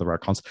have been one of the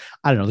retcons.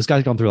 I don't know. This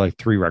guy's gone through like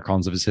 3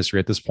 retcons of his history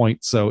at this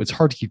point, so it's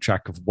hard to keep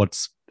track of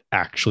what's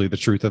actually the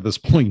truth at this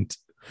point.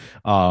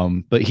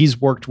 But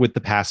he's worked with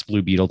the past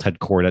Blue Beetle, Ted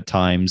Kord at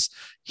times.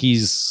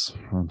 He's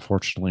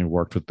unfortunately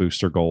worked with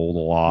Booster Gold a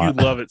lot.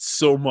 You love it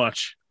so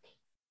much.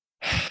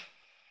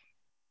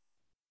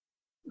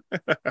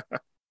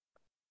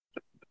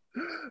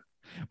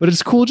 But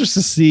it's cool just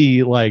to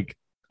see like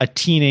a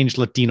teenage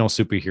Latino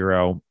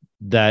superhero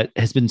that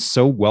has been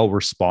so well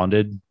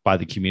responded by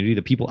the community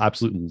that people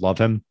absolutely love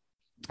him.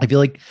 I feel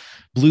like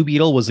Blue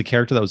Beetle was a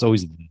character that was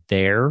always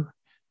there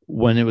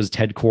when it was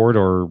Ted Kord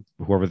or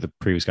whoever the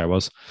previous guy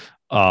was.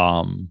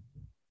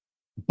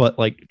 But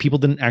like people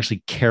didn't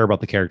actually care about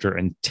the character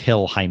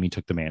until Jaime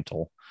took the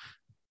mantle.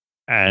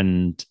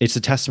 And it's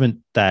a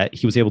testament that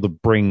he was able to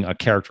bring a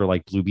character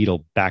like Blue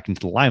Beetle back into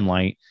the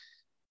limelight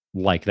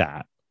like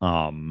that.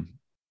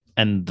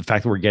 and the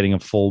fact that we're getting a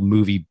full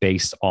movie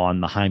based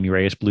on the Jaime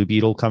Reyes Blue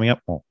Beetle coming up,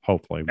 well,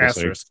 hopefully we'll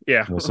see. Asterisk.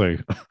 Yeah. We'll see.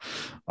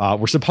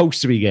 We're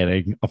supposed to be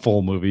getting a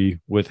full movie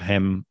with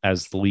him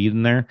as the lead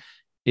in there.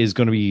 Is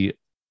going to be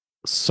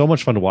so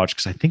much fun to watch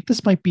because I think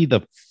this might be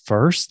the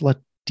first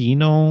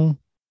Latino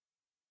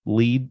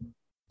lead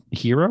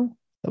hero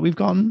that we've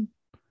gotten.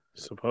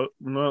 Supposed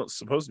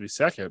to be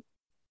second.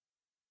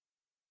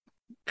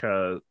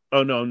 Cause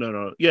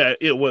no. Yeah,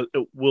 it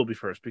will be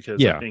first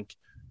because I think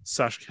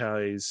Sasha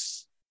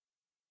Calle's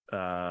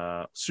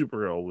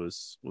Supergirl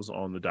was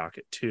on the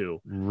docket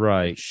too.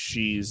 Right.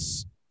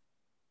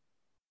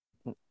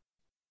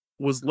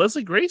 Was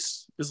Leslie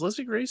Grace? Is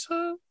Leslie Grace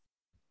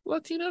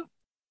Latina?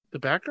 The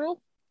Batgirl?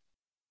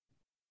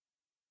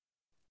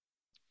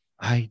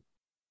 I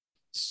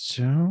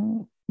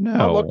don't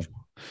know.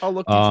 I'll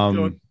look.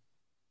 Going.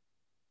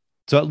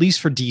 So at least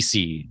for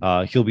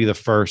DC, he'll be the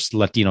first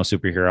Latino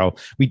superhero.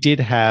 We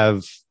did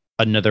have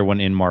another one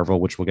in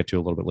Marvel, which we'll get to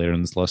a little bit later in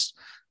this list,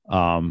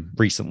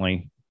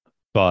 recently.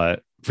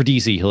 But for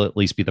DC, he'll at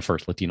least be the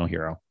first Latino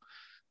hero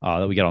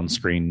that we get on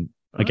screen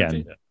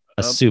again,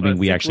 assuming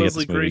we actually get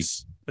this movie.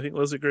 I think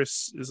Leslie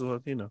Grace is a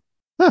Latino.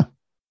 Huh.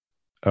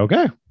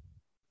 Okay.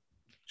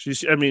 She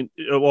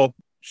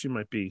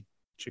might be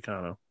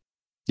Chicano.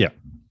 Yeah.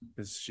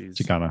 Because she's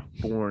Chicana.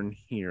 Born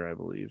here, I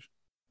believe.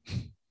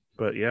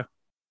 But yeah.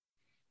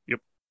 Yep.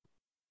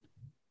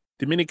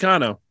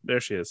 Dominicano. There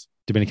she is.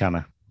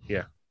 Dominicana.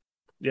 Yeah.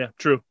 Yeah,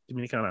 true.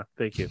 Dominicana.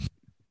 Thank you.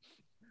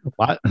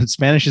 What?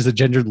 Spanish is a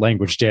gendered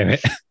language, damn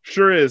it.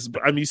 Sure is,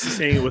 but I'm used to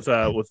saying it with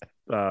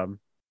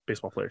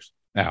baseball players.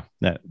 Yeah,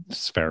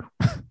 that's fair.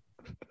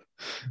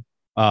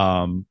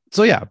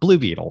 So yeah, Blue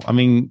Beetle. I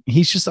mean,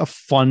 he's just a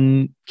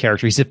fun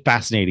character. He's a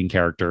fascinating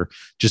character.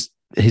 Just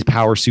his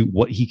power suit,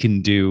 what he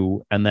can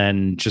do, and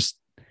then just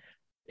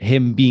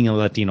him being a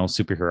Latino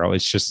superhero.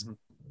 It's just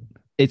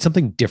it's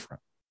something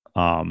different.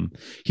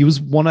 He was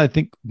one of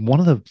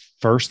the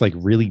first like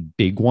really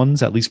big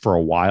ones, at least for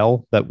a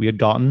while, that we had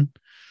gotten.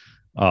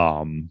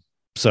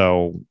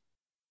 So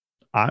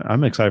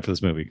I'm excited for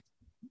this movie.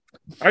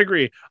 I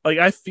agree. Like,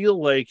 I feel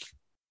like,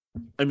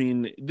 I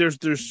mean, there's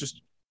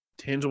just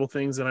tangible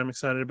things that I'm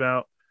excited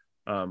about.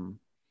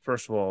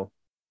 First of all,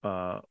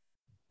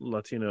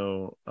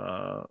 Latino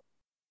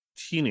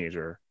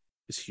teenager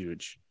is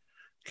huge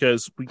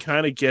because we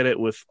kind of get it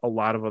with a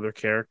lot of other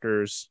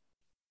characters.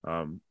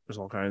 There's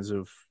all kinds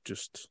of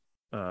just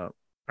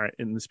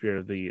in the spirit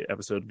of the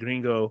episode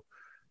Gringo,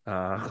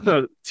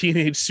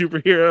 teenage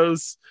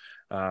superheroes.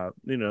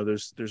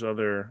 There's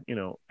other,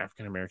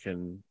 African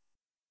American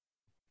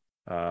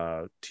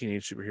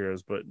teenage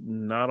superheroes, but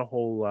not a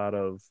whole lot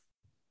of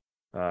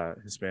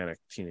Hispanic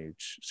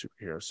teenage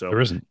superheroes. So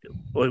there isn't.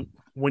 Like,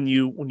 when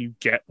you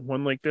get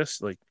one like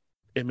this, like,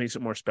 it makes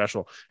it more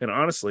special. And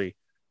honestly,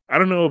 I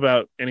don't know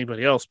about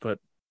anybody else, but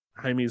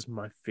Jaime is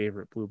my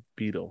favorite Blue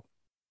Beetle.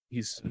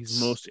 He's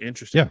most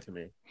interesting to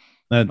me.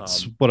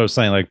 That's what I was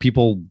saying. Like,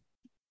 people,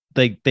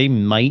 they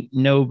might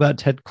know about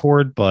Ted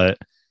Kord, but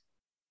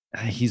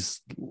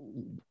he's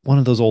one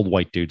of those old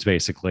white dudes,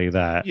 basically,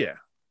 that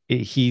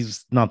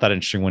he's not that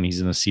interesting when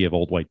he's in a sea of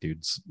old white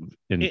dudes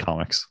in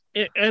comics.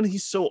 And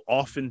he's so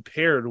often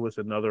paired with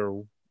another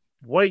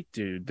white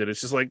dude that it's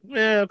just like,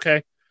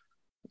 okay.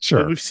 Sure.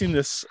 But we've seen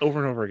this over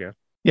and over again.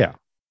 Yeah.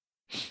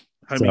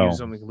 Jaime is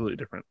something completely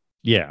different.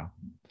 Yeah.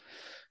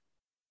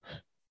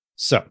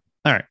 So,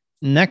 all right.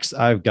 Next,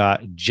 I've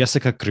got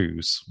Jessica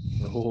Cruz.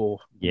 Oh,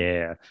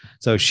 yeah.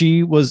 So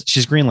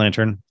she's Green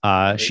Lantern.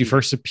 She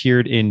first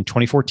appeared in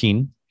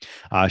 2014.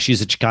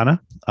 She's a Chicana.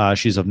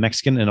 She's of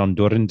Mexican and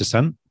Honduran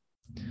descent.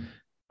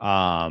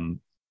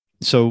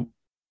 So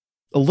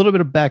a little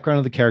bit of background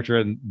of the character,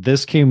 and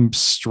this came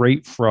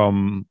straight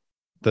from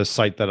the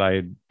site that I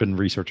had been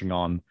researching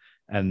on,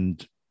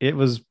 and it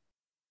was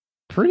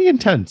pretty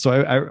intense. So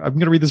I'm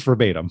going to read this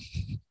verbatim.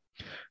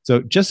 So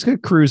Jessica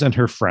Cruz and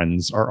her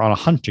friends are on a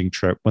hunting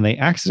trip when they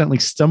accidentally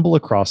stumble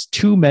across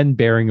two men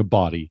bearing a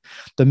body.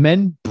 The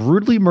men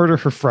brutally murder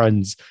her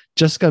friends.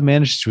 Jessica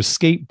manages to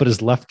escape, but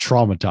is left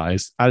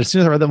traumatized. And as soon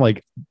as I read them,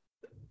 like,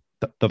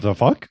 the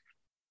fuck?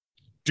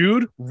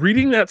 Dude,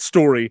 reading that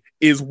story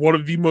is one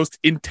of the most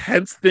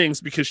intense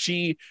things because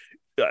it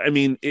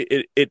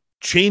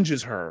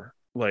changes her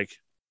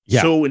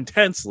so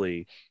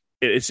intensely.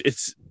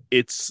 It's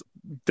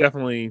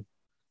definitely,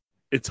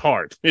 it's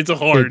hard. It's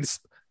hard.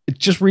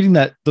 Just reading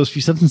those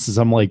few sentences,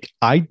 I'm like,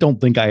 I don't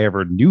think I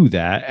ever knew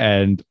that.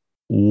 And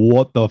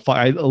what the fuck?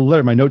 I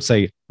literally, my notes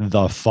say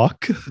the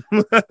fuck.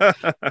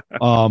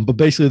 But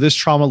basically, this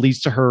trauma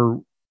leads to her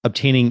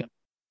obtaining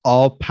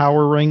a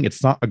power ring.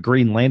 It's not a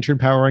Green Lantern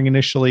power ring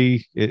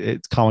initially.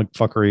 It's comic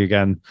fuckery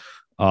again.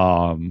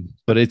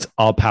 But it's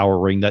a power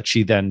ring that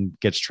she then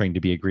gets trained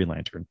to be a Green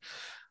Lantern.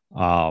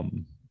 I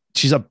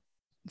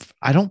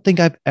don't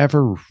think I've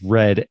ever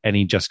read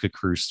any Jessica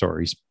Cruz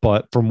stories,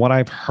 but from what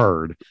I've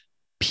heard,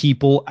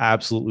 people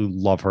absolutely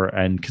love her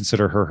and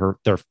consider her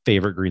their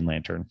favorite Green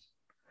Lantern.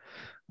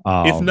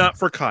 If not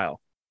for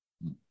Kyle,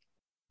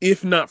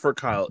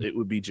 it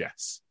would be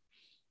Jess.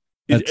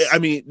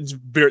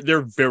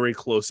 They're very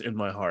close in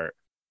my heart.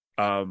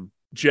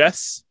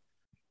 Jess.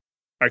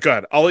 All right, go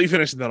ahead. I'll let you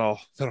finish, and then I'll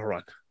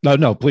run.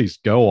 No, please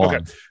go on.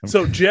 Okay.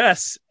 So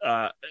Jess,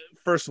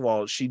 first of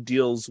all, she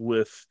deals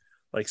with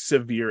like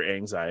severe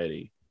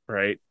anxiety,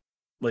 right?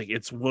 Like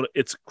it's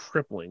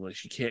crippling. Like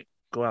she can't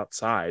go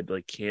outside,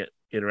 like can't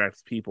interact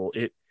with people.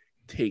 It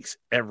takes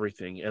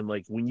everything. And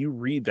like when you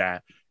read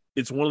that,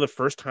 it's one of the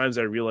first times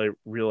I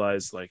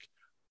realized like,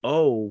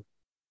 oh,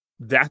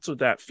 that's what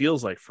that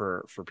feels like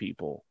for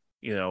people.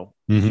 You know,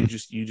 you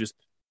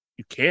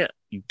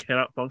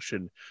cannot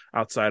function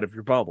outside of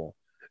your bubble.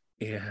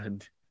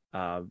 And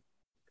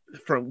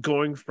from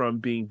going from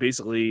being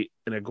basically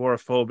an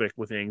agoraphobic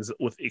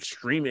with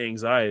extreme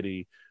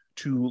anxiety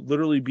to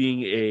literally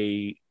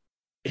being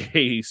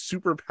a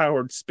super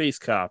powered space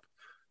cop,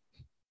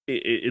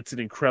 it's an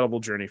incredible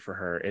journey for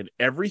her. And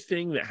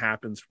everything that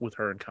happens with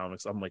her in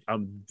comics, I'm like,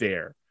 I'm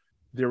there.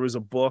 There was a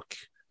book,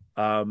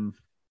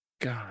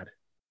 God,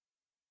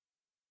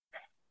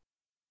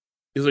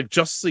 it was like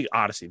Justice League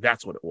Odyssey.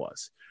 That's what it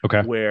was.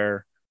 Okay.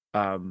 Where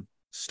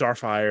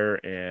Starfire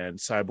and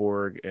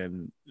Cyborg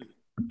and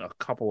a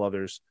couple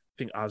others, I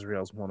think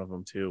Azrael's one of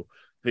them too,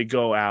 they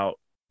go out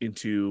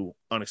into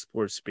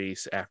unexplored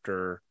space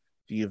after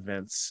the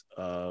events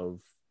of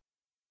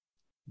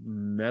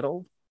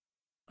Metal,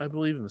 I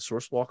believe, and the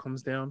Source Wall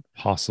comes down.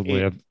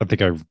 Possibly. I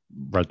think I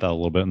read that a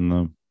little bit in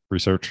the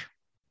research.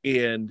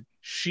 And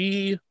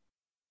she's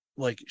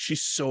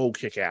so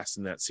kick-ass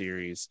in that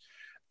series.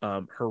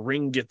 Her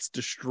ring gets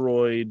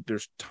destroyed.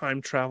 There's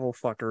time travel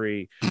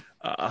fuckery.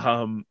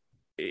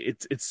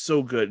 It's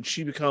so good.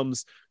 She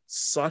becomes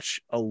such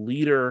a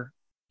leader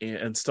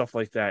and stuff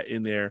like that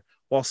in there,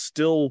 while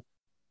still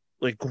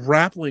like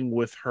grappling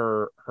with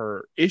her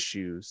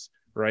issues,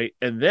 right?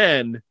 And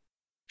then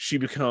she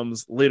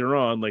becomes later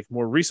on, like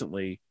more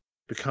recently,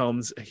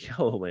 becomes a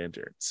Yellow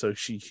Lantern. So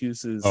she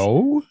uses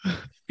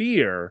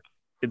fear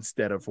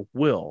instead of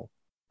will.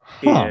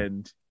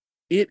 And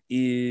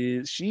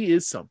she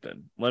is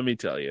something, let me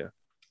tell you.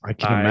 I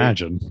can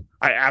imagine.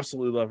 I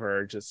absolutely love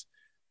her. Just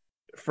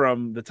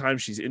from the time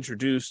she's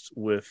introduced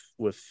with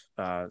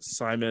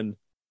Simon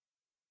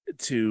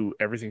to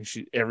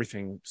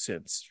everything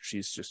since,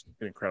 she's just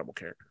an incredible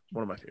character.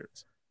 One of my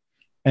favorites.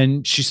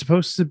 And she's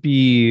supposed to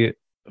be,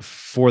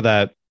 for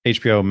that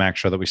HBO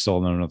Max show that we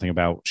still know nothing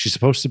about, she's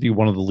supposed to be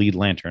one of the lead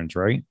lanterns,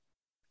 right?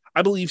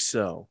 I believe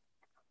so.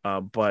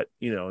 But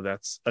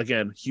that's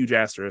again, huge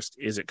asterisk.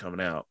 Is it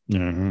coming out?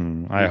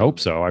 Mm-hmm. I hope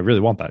so. I really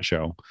want that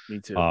show. Me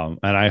too. And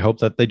I hope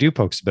that they do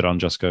focus a bit on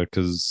Jessica,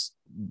 because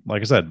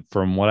like I said,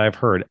 from what I've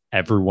heard,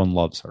 everyone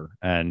loves her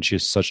and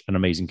she's such an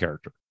amazing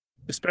character.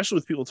 Especially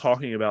with people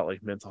talking about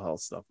like mental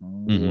health stuff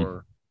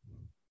more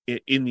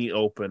in the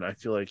open. I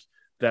feel like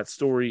that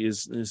story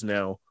is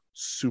now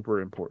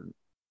super important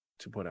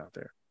to put out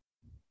there.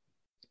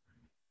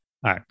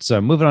 All right. So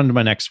moving on to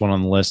my next one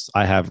on the list,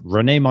 I have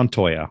Renee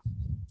Montoya.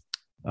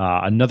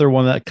 Another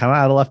one that kind of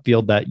out of left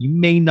field that you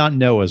may not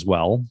know as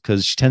well,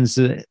 because she tends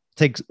to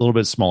take a little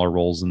bit smaller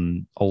roles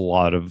in a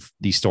lot of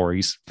these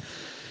stories.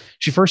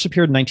 She first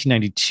appeared in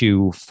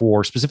 1992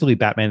 for specifically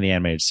Batman the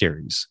Animated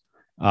Series.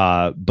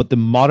 But the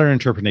modern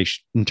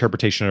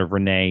interpretation of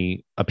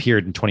Renee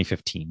appeared in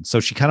 2015. So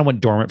she kind of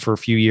went dormant for a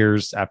few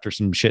years after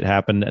some shit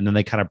happened, and then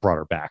they kind of brought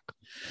her back.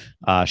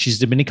 She's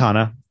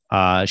Dominicana.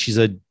 She's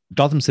a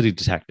Gotham City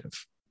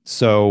detective.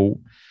 So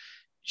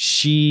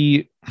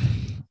she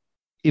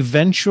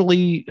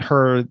eventually,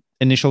 her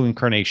initial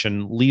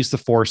incarnation leaves the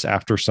force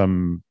after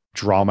some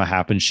drama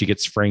happens. She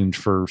gets framed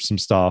for some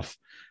stuff,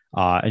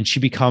 and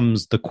she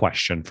becomes the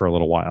Question for a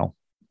little while.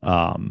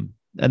 And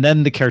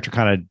then the character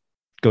kind of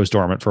goes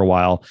dormant for a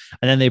while,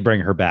 and then they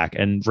bring her back.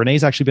 And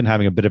Renee's actually been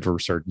having a bit of a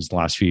resurgence the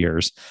last few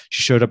years.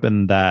 She showed up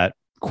in that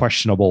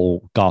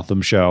questionable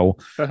Gotham show.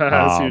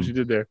 I see what you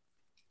did there.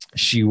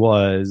 She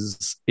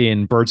was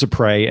in Birds of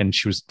Prey, and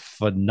she was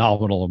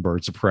phenomenal in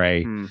Birds of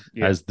Prey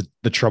as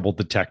the troubled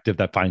detective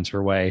that finds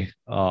her way.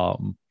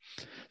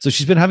 So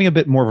she's been having a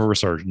bit more of a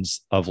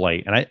resurgence of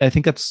late, and I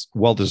think that's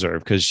well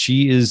deserved, because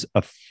she is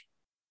a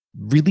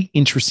really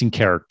interesting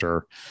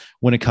character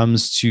when it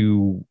comes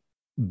to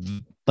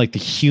like the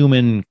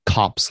human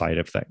cop side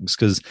of things,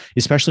 because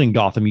especially in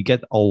Gotham, you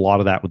get a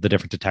lot of that with the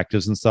different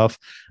detectives and stuff.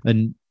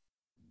 And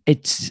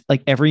it's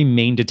like every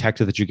main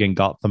detective that you get in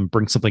Gotham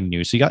brings something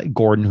new. So you got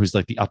Gordon, who's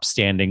like the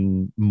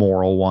upstanding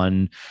moral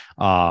one.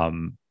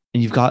 And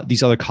you've got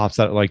these other cops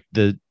that are like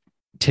the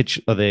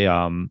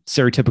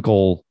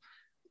stereotypical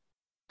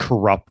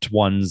corrupt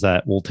ones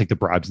that will take the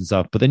bribes and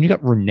stuff. But then you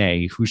got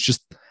Renee, who's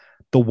just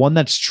the one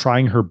that's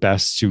trying her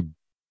best to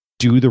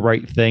do the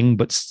right thing,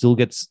 but still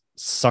gets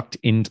sucked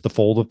into the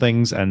fold of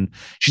things. And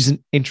she's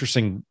an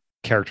interesting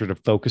character to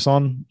focus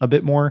on a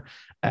bit more.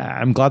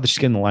 I'm glad that she's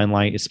getting the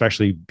limelight,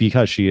 especially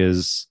because she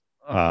is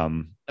a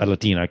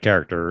Latina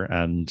character,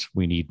 and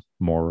we need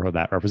more of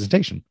that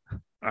representation.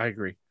 I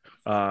agree.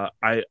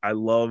 I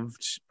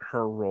loved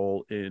her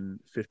role in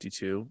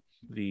 52,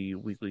 the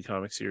weekly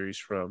comic series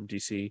from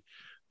DC,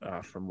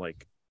 from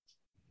like,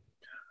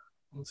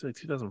 let's say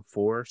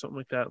 2004 or something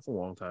like that. It's a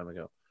long time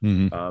ago.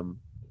 Mm-hmm.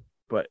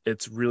 But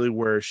it's really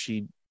where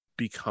she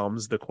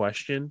becomes the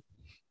Question,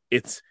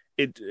 it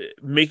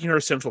making her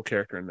a central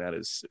character in that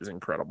is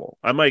incredible.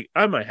 I might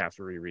have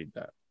to reread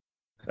that.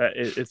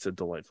 It's a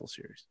delightful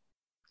series.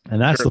 And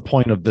that's the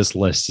point of this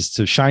list, is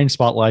to shine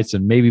spotlights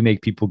and maybe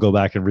make people go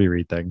back and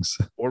reread things.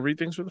 Or read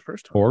things for the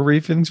first time. Or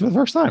read things for the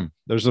first time.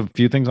 There's a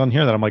few things on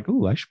here that I'm like,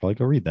 ooh, I should probably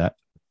go read that.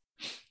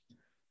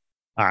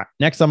 All right.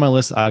 Next on my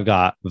list, I've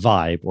got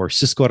Vibe, or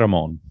Cisco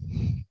Ramon.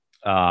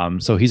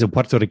 So he's a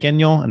Puerto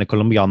Riqueño and a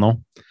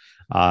Colombiano.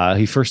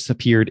 He first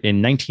appeared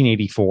in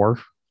 1984.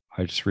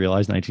 I just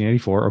realized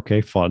 1984.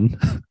 Okay, fun.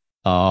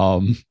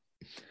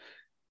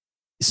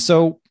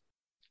 So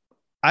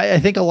I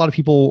think a lot of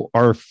people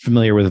are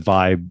familiar with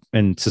Vibe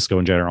and Cisco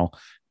in general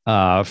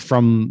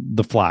from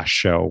the Flash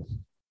show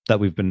that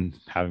we've been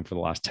having for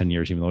the last 10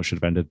 years, even though it should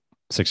have ended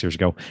 6 years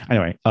ago.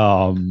 Anyway,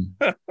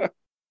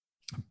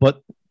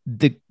 but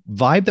the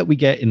Vibe that we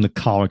get in the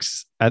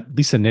comics, at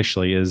least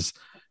initially, is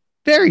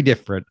very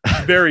different.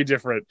 Very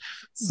different.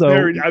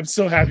 I'm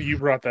so happy you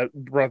brought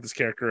this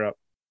character up.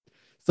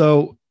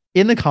 So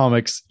in the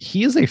comics,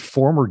 he is a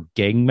former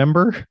gang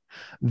member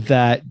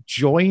that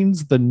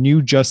joins the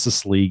new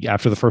Justice League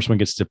after the first one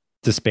gets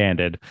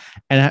disbanded.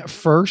 And at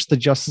first, the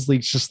Justice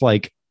League's just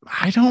like,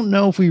 I don't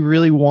know if we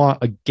really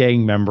want a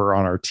gang member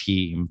on our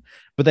team,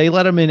 but they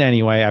let him in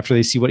anyway after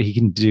they see what he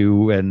can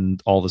do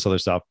and all this other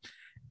stuff.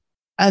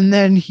 And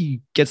then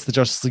he gets the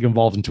Justice League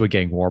involved into a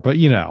gang war, but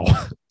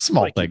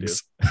small like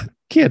things,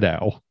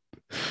 kiddo.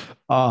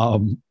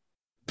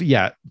 But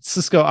yeah,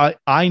 Cisco,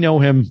 I know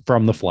him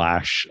from The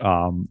Flash.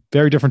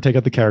 Very different take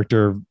on the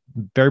character,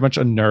 very much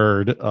a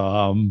nerd.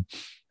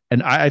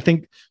 And I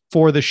think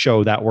for the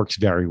show that works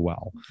very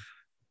well.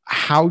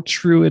 How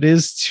true it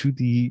is to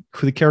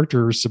who the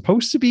character is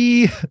supposed to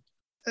be,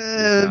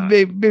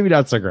 maybe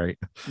not so great.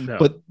 No.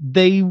 But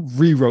they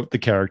rewrote the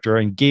character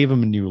and gave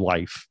him a new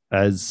life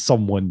as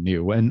someone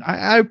new. And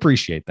I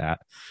appreciate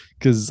that,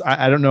 because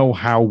I don't know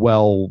how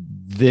well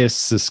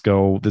this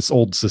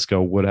old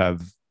Cisco would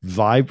have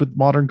vibe with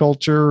modern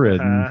culture.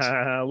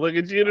 And look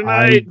at you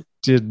tonight. I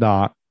did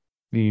not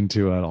mean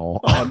to at all.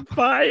 On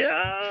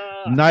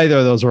fire. Neither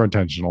of those were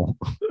intentional.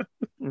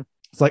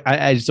 It's like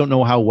I just don't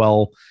know how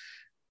well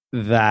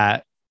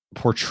that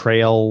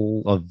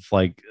portrayal of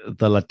like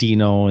the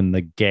Latino and the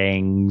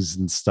gangs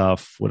and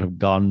stuff would have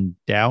gone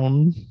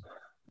down.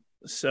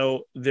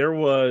 So there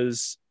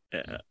was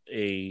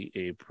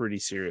a pretty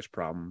serious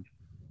problem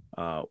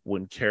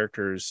when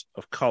characters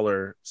of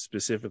color,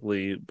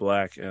 specifically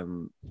Black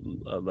and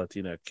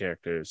Latina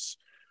characters,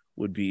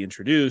 would be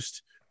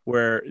introduced,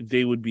 where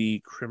they would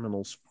be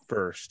criminals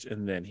first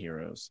and then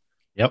heroes.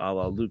 Yep. A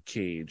la Luke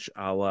Cage,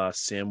 a la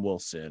Sam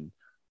Wilson,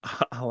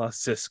 a la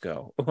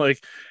Cisco.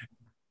 Like,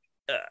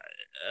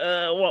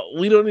 well,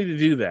 we don't need to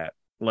do that.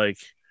 Like,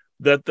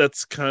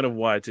 that's kind of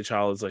why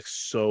T'Challa is like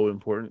so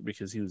important,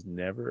 because he was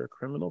never a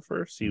criminal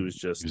first. He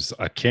was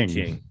a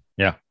king.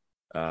 Yeah.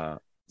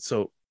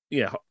 So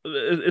yeah,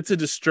 it's a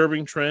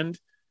disturbing trend,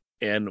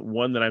 and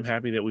one that I'm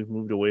happy that we've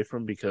moved away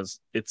from, because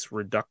it's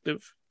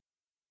reductive.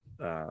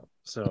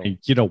 So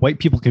white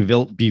people can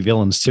be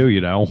villains too.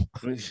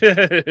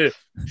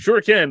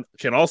 Sure can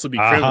also be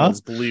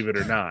criminals, believe it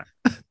or not.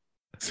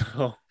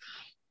 So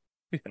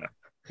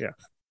yeah.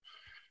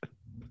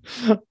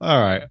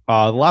 All right.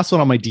 The last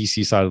one on my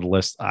DC side of the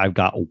list, I've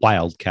got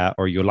Wildcat,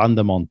 or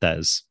Yolanda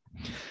Montez.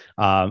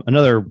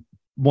 Another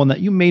one that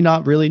you may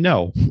not really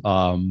know.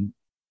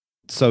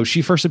 So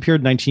she first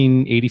appeared in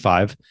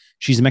 1985.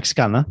 She's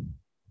Mexicana.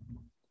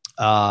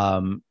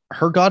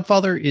 Her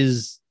godfather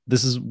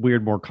this is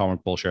weird, more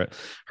comic bullshit.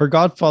 Her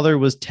godfather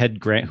was Ted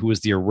Grant, who was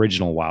the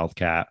original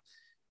Wildcat.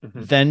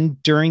 Mm-hmm. Then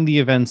during the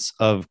events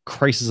of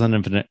Crisis on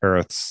Infinite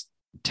Earths,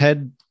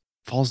 Ted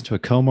falls into a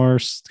coma or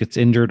gets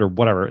injured or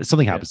whatever.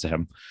 Something happens to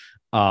him.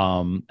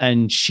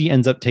 And she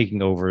ends up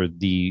taking over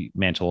the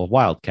mantle of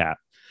Wildcat.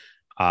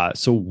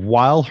 So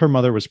while her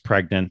mother was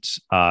pregnant,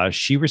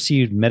 she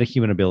received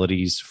metahuman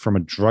abilities from a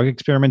drug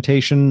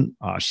experimentation.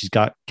 She's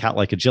got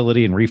cat-like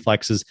agility and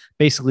reflexes,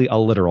 basically a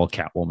literal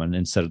Catwoman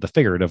instead of the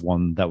figurative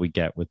one that we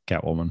get with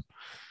Catwoman.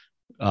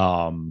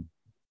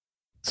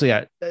 So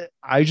yeah,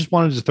 I just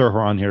wanted to throw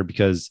her on here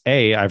because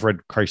I've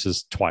read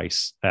Crisis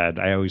twice and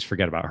I always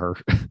forget about her.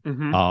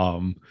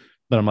 Mm-hmm.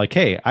 But I'm like,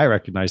 hey, I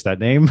recognize that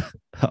name.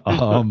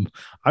 I'm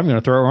going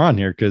to throw her on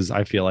here because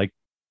I feel like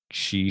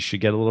she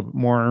should get a little bit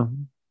more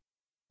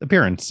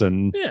appearance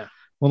and a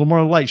little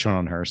more light shown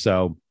on her.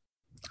 So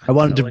I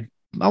wanted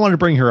to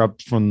bring her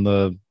up from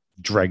the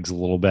dregs a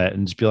little bit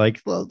and just be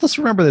like, well, let's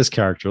remember this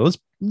character. Let's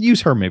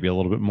use her maybe a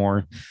little bit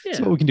more.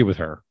 See what we can do with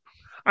her.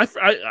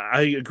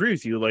 I agree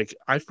with you. Like,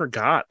 I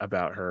forgot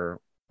about her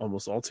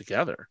almost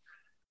altogether.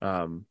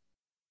 Man,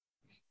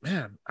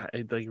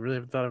 I like really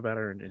haven't thought about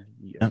her in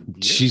years.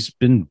 She's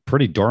been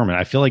pretty dormant.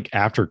 I feel like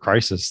after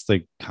Crisis,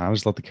 they kind of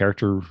just let the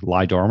character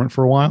lie dormant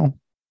for a while.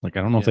 Like,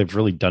 I don't know if they've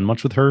really done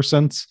much with her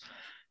since,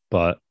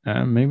 but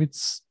maybe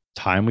it's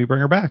time we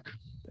bring her back.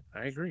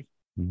 I agree.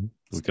 Mm-hmm.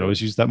 We could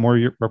always use that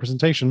more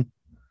representation.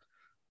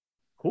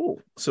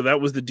 Cool. So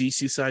that was the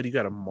DC side. You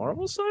got a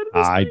Marvel side of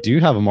this I thing? do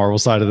have a Marvel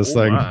side of this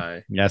thing.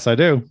 My. Yes, I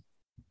do.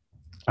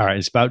 All right,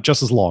 it's about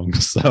just as long,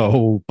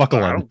 so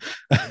buckle in.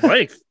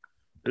 Length.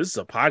 This is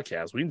a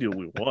podcast. We can do what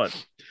we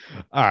want.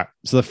 All right,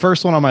 so the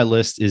first one on my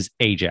list is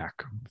Ajak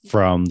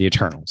from the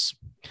Eternals.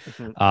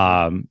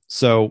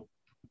 So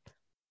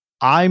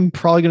I'm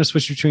probably going to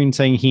switch between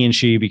saying he and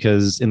she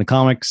because in the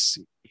comics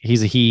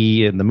he's a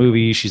he, in the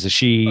movie she's a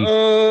she.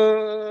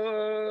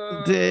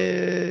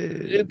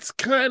 It's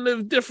kind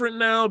of different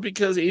now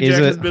because Ajak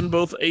has been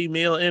both a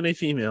male and a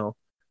female.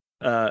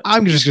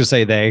 I'm just going to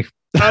say they.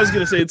 I was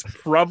going to say it's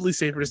probably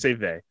safer to say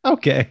they.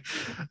 Okay.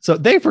 So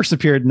they first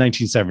appeared in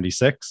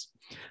 1976.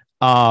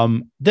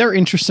 They're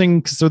interesting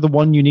because they're the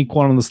one unique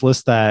one on this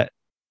list that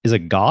is a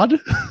god.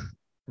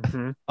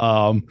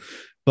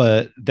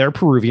 But they're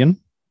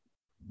Peruvian.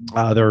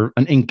 They're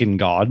an Incan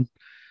god.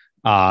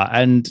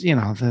 And you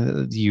know,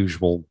 the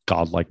usual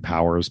godlike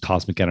powers,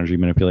 cosmic energy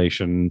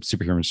manipulation,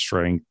 superhuman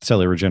strength,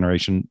 cellular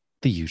regeneration,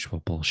 the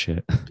usual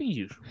bullshit. The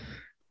usual.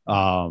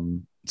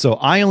 So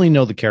I only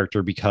know the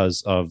character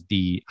because of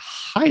the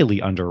highly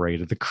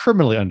underrated, the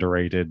criminally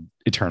underrated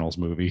Eternals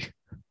movie.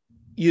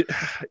 You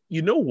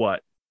know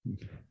what?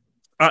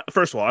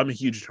 First of all, I'm a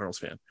huge Eternals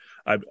fan.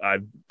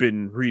 I've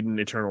been reading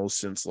Eternals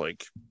since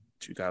like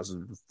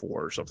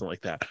 2004 or something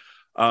like that.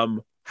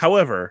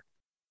 However,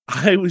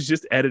 I was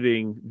just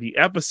editing the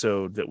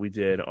episode that we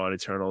did on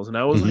Eternals, and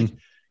I was like,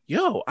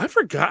 "Yo, I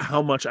forgot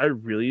how much I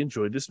really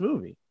enjoyed this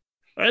movie."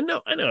 I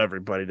know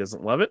everybody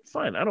doesn't love it.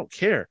 Fine, I don't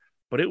care.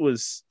 But it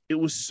was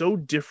so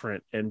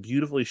different and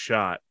beautifully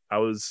shot. I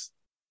was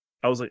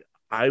like,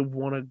 I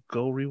want to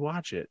go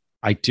rewatch it.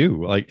 I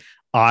do. Like,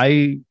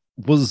 I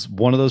was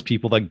one of those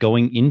people that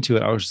going into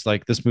it, I was just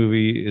like, this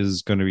movie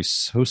is going to be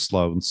so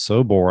slow and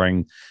so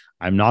boring.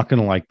 I'm not going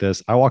to like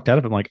this. I walked out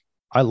of it like,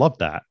 I love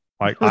that.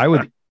 Like,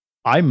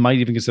 I might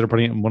even consider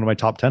putting it in one of my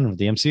top 10 of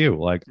the MCU.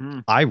 Like,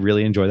 I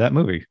really enjoy that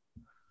movie.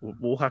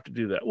 We'll have to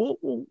do that.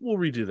 We'll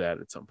redo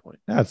that at some point.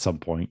 At some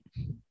point.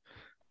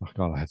 Oh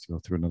God, I have to go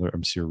through another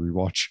MCU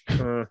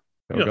rewatch.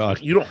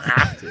 God, you don't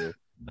have to.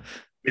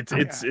 It's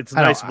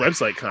nice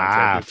website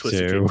content at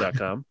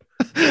twistedcape.com.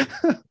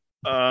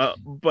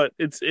 But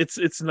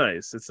it's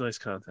nice. It's nice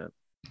content.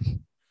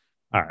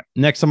 All right.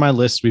 Next on my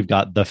list, we've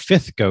got the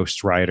fifth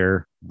Ghost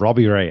Rider,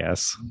 Robbie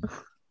Reyes.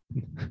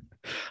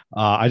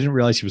 I didn't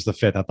realize he was the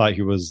fifth. I thought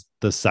he was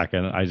the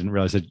second. I didn't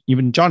realize that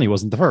even Johnny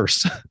wasn't the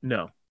first.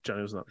 No,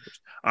 Johnny was not the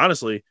first.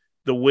 Honestly,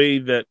 the way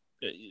that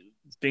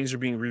things are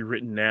being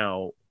rewritten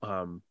now,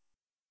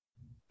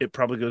 it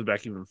probably goes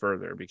back even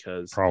further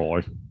because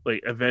probably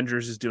like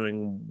Avengers is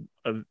doing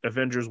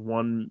Avengers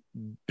 1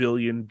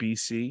 billion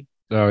BC.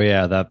 Oh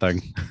yeah, that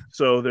thing.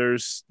 So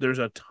there's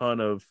a ton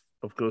of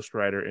Ghost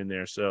Rider in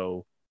there.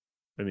 So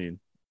I mean,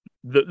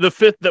 the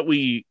fifth that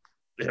we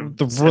have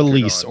the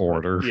release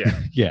order.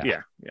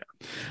 Yeah.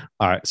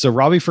 All right. So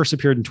Robbie first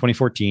appeared in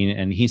 2014,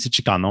 and he's a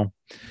Chicano.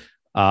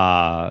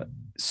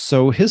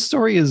 So his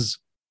story is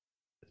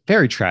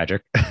very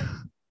tragic.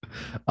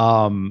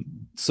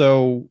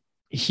 So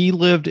he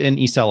lived in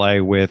East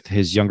LA with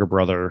his younger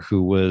brother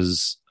who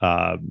was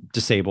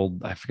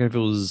disabled. I forget if it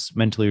was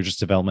mentally or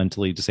just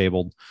developmentally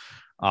disabled.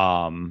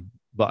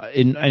 But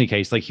in any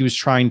case, like he was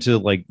trying to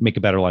like make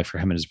a better life for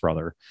him and his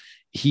brother.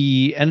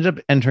 He ended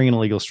up entering an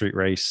illegal street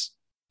race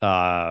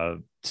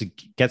to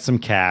get some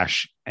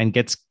cash and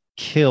gets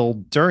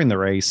killed during the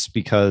race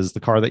because the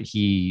car that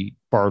he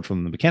borrowed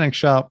from the mechanic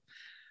shop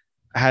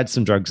had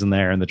some drugs in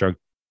there, and the drug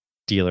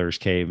dealers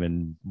came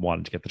and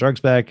wanted to get the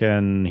drugs back,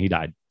 and he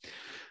died.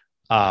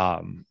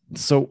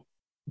 So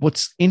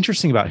what's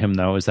interesting about him,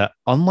 though, is that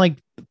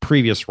unlike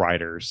previous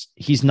riders,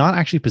 he's not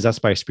actually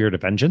possessed by a spirit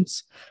of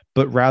vengeance,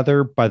 but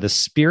rather by the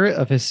spirit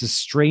of his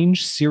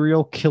estranged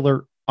serial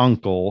killer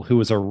uncle,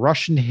 who is a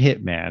Russian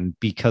hitman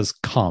because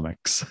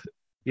comics.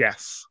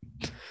 Yes,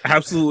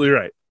 absolutely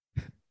right.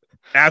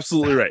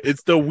 Absolutely right.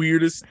 It's the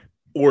weirdest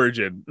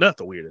origin. Not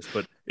the weirdest,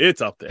 but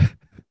it's up there.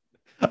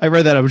 I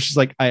read that. I was just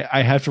like,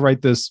 I have to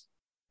write this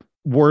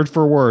word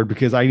for word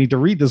because I need to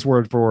read this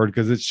word for word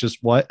because it's just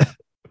what.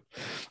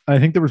 I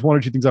think there was one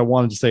or two things I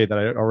wanted to say that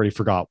I already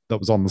forgot that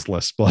was on this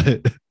list, but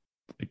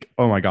like,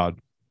 oh my God,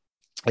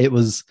 it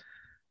was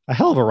a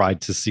hell of a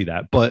ride to see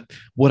that. But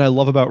what I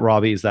love about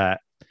Robbie is that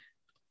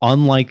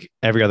unlike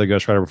every other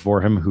Ghost Rider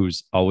before him,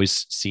 who's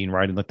always seen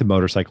riding like the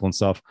motorcycle and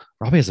stuff,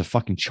 Robbie has a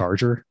fucking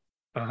Charger.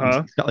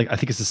 He's got, like, I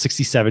think it's a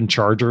 67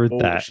 Charger.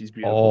 She's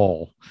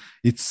beautiful.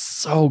 It's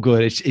so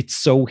good. It's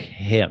so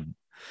him.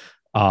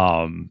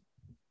 And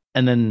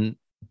then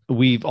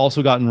we've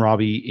also gotten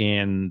Robbie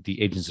in the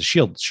Agents of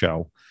S.H.I.E.L.D.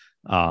 show.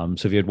 So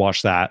if you had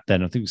watched that,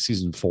 then I think it was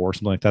season 4 or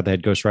something like that. They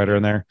had Ghost Rider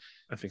in there.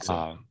 I think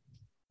so.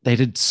 They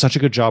did such a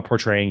good job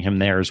portraying him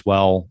there as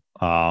well.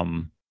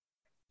 And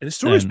his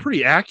story is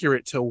pretty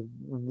accurate to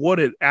what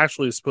it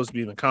actually is supposed to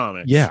be in the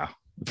comics. Yeah.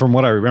 From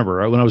what I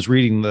remember, when I was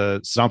reading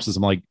the synopsis,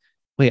 I'm like,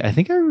 wait, I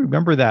think I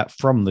remember that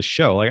from the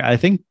show. Like, I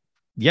think,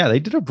 yeah, they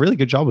did a really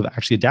good job of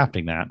actually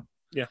adapting that.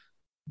 Yeah.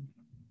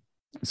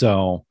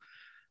 So,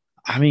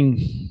 I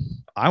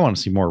mean, I want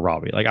to see more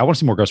Robbie. Like, I want to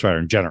see more Ghost Rider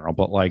in general,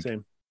 but like,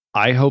 Same.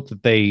 I hope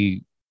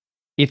that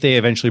if they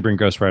eventually bring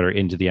Ghost Rider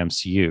into the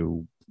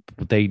MCU,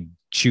 they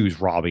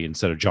choose Robbie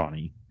instead of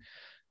Johnny.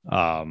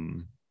 I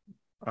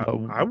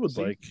would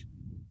see.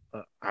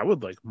 I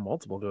would like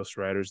multiple Ghost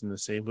Riders in the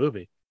same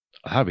movie.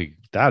 That'd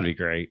be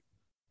great.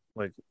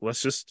 Like,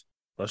 let's just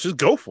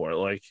go for it.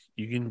 Like,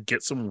 you can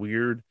get some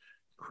weird,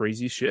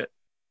 crazy shit.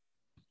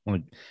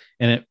 And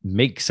it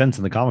makes sense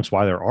in the comics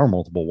why there are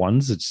multiple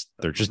ones.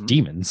 They're just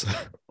demons.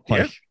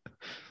 Like,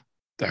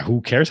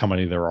 who cares how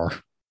many there are?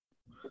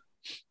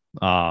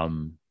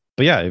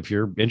 But yeah, if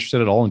you're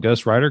interested at all in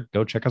Ghost Rider,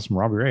 go check out some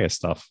Robbie Reyes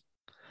stuff.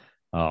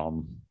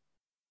 From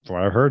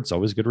what I've heard, it's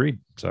always a good read.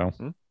 So,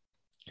 all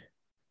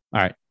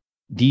right.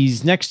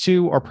 These next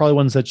two are probably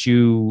ones that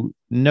you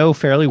know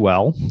fairly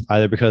well,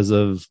 either because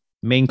of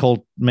main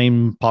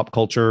pop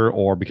culture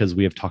or because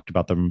we have talked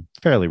about them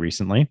fairly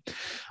recently.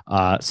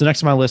 So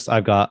next on my list,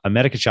 I've got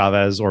America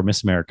Chavez, or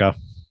Miss America.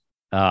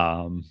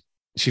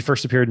 She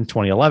first appeared in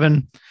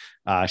 2011.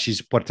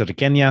 She's Puerto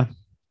Rican.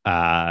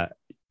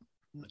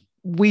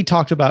 We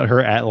talked about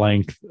her at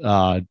length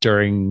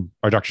during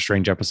our Doctor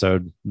Strange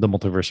episode, the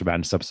Multiverse of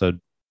Madness episode.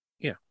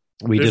 Yeah.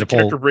 There's did a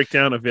character full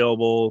breakdown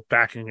available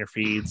back in your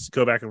feeds.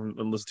 Go back and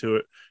listen to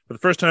it for the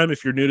first time.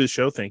 If you're new to the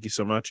show, thank you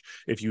so much.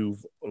 If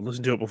you've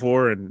listened to it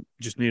before and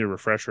just need a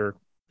refresher,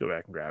 go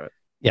back and grab it.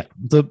 Yeah,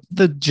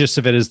 the gist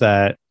of it is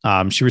that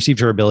she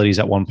received her abilities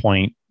at one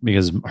point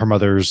because her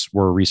mothers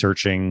were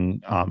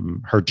researching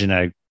her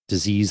genetic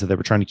disease that they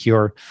were trying to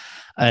cure,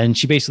 and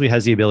she basically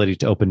has the ability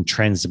to open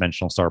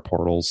transdimensional star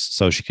portals,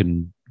 so she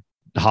can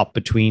hop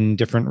between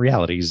different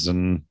realities,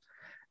 and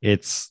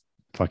it's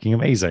fucking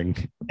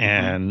amazing.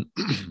 And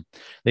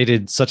they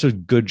did such a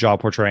good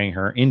job portraying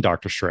her in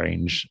Doctor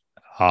Strange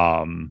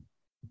that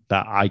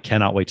I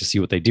cannot wait to see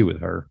what they do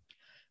with her.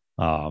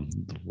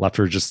 Left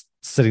her just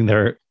sitting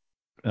there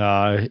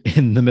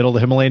in the middle of the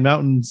Himalayan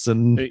mountains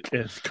and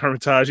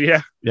Carmitage,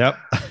 yeah. Yep.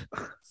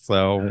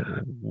 So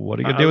what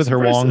are you gonna do with her,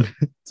 Wong?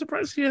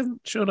 Surprised he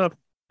hasn't shown up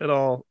at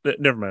all.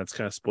 Never mind, it's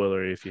kind of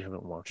spoilery if you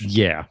haven't watched.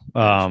 Yeah.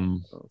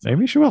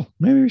 Maybe she will.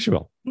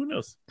 Who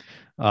knows?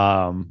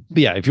 But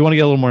yeah, if you want to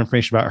get a little more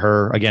information about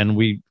her, again,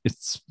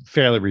 it's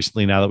fairly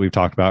recently now that we've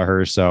talked about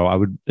her, so I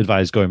would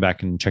advise going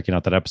back and checking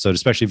out that episode,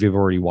 especially if you've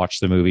already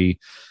watched the movie.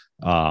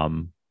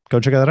 Go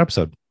check out that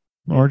episode,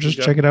 or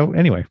just check it out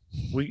anyway.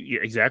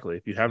 Exactly.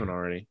 If you haven't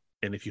already,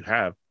 and if you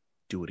have,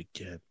 do it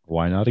again.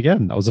 Why not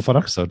again? That was a fun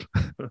episode.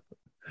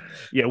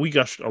 Yeah, we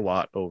gushed a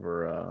lot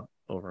over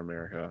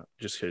America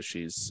just because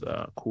she's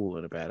cool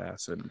and a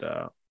badass, and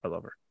I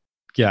love her.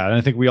 Yeah, and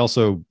I think we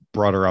also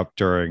brought her up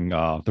during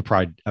the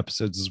Pride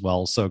episodes as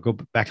well. So go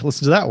back and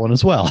listen to that one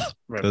as well,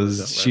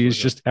 because she's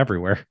just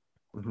everywhere.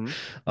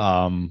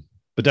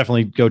 But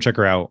definitely go check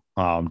her out,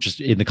 just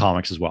in the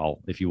comics as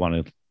well, if you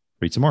want to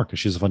read some more, because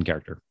she's a fun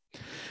character.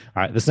 All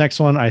right, this next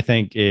one I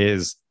think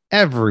is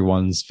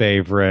everyone's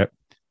favorite,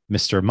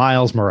 Mr.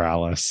 Miles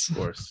Morales. Of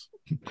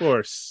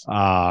course.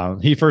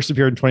 He first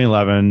appeared in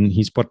 2011.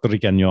 He's Puerto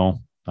Rican.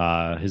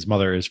 His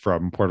mother is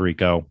from Puerto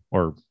Rico,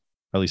 or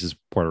at least is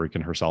Puerto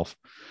Rican herself.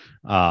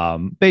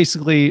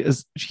 Basically,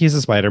 he's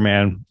a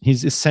Spider-Man.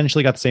 He's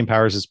essentially got the same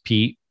powers as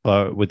Pete,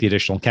 but with the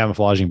additional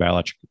camouflaging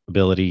bioelectric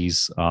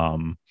abilities.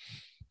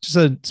 Just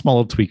a small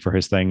little tweak for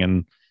his thing.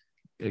 And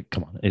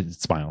come on,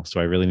 it's Miles. Do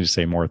I really need to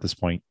say more at this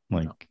point?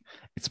 Like, no.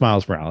 It's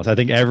Miles Morales. I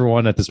think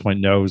everyone at this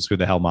point knows who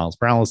the hell Miles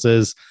Morales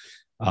is.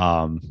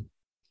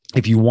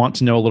 If you want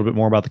to know a little bit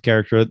more about the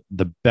character,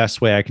 the best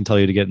way I can tell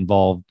you to get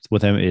involved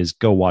with him is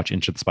go watch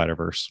Into the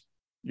Spider-Verse.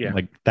 Yeah.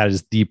 Like, that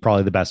is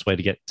probably the best way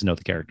to get to know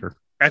the character.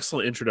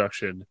 Excellent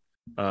introduction.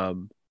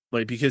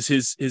 Because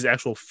his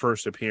actual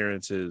first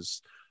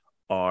appearances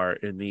are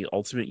in the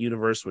Ultimate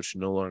Universe, which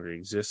no longer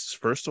exists,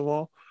 first of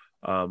all.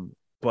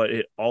 But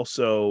it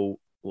also,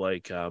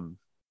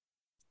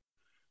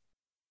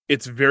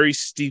 it's very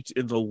steeped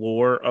in the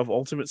lore of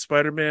Ultimate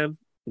Spider-Man,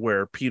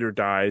 where Peter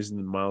dies and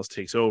then Miles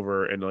takes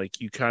over, and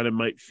you kind of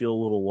might feel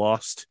a little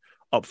lost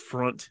up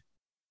front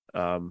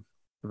about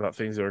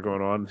things that are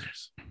going on.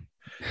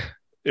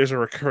 There's a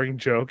recurring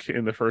joke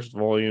in the first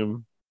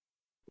volume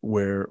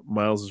where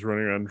Miles is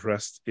running around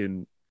dressed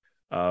in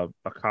a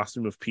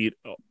costume of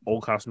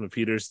old costume of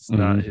Peter's. It's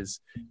not his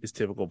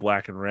typical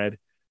black and red.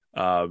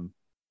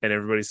 And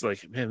everybody's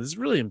like, man, this is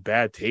really in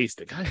bad taste.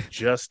 The guy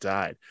just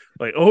died,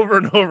 over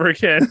and over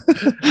again.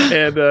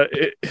 And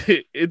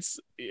it's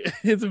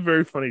a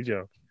very funny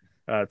joke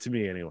to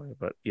me anyway.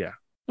 But yeah,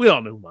 we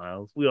all knew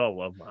Miles. We all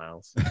love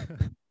Miles.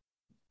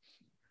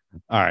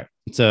 All right.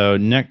 So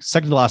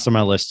second to last on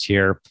my list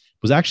here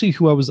was actually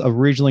who I was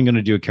originally going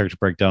to do a character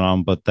breakdown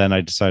on, but then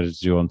I decided to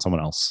do on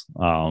someone else,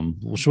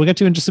 which we'll get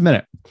to in just a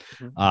minute.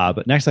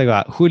 But next I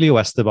got Julio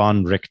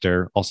Esteban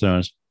Richter, also known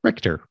as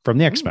Richter from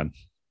the X-Men.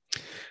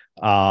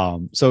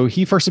 So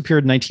he first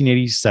appeared in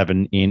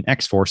 1987 in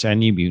X-Force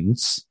and New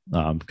Mutants,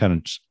 kind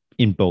of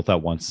in both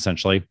at once,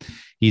 essentially.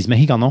 He's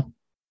Mexicano.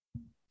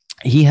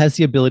 He has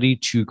the ability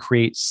to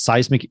create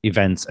seismic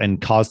events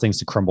and cause things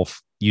to crumble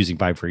using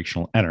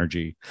vibrational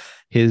energy.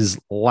 His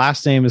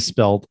last name is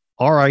spelled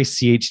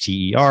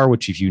Richter,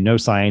 which, if you know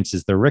science,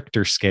 is the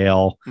Richter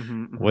scale,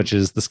 which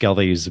is the scale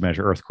they use to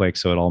measure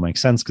earthquakes. So it all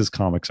makes sense because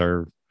comics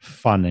are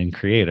fun and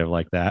creative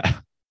like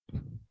that.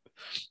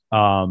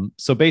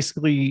 So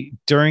basically,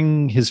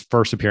 during his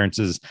first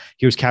appearances,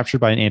 he was captured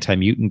by an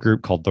anti-mutant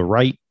group called the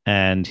Right,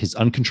 and his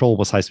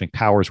uncontrollable seismic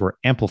powers were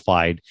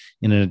amplified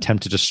in an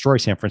attempt to destroy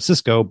San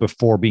Francisco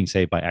before being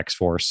saved by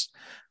X-Force,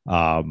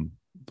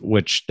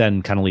 which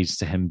then kind of leads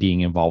to him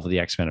being involved with the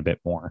X-Men a bit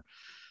more.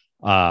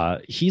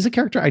 He's a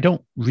character I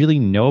don't really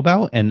know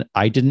about, and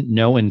I didn't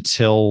know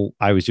until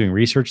I was doing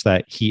research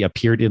that he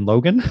appeared in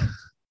Logan.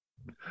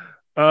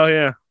 Oh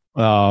yeah.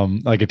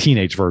 Like a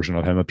teenage version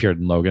of him appeared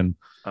in Logan.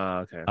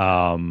 Okay.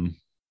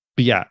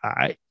 But yeah,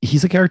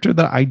 he's a character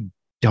that I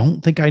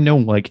don't think I know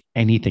like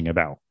anything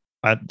about.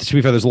 To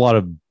be fair, there's a lot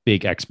of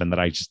big X-Men that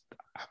I just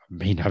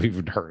may not have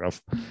even heard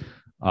of.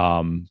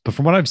 But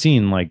from what I've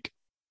seen, like,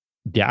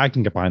 yeah, I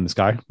can get behind this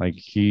guy. Like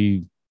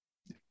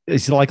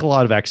it's like a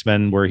lot of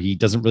X-Men where he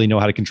doesn't really know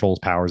how to control his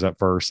powers at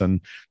first,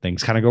 and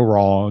things kind of go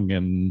wrong,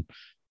 and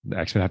the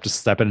X-Men have to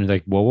step in and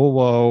like,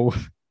 whoa,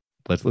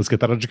 let's get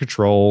that under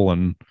control.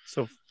 And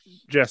so,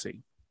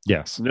 Jesse,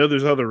 yes, I know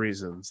there's other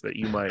reasons that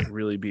you might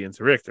really be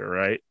into Richter,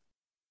 right?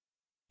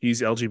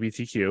 He's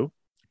LGBTQ.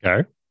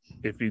 Okay.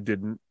 If you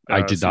didn't,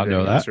 I did not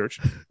know that. Research.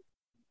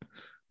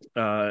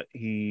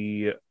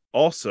 He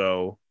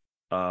also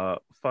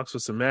fucks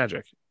with some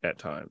magic at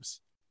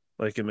times,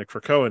 like in the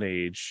Krakoan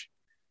age.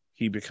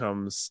 He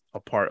becomes a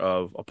part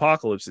of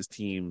Apocalypse's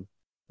team,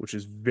 which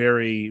is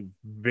very,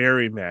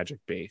 very magic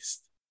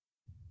based.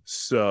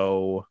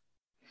 So,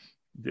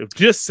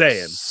 just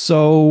saying.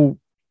 So,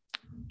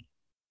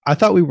 I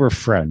thought we were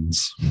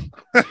friends.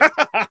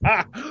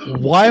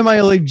 Why am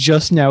I like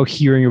just now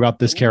hearing about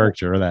this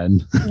character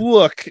then?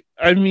 Look,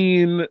 I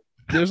mean,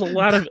 there's a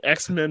lot of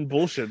X-Men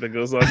bullshit that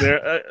goes on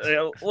there.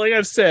 Like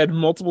I've said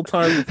multiple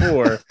times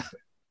before,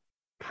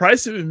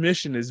 price of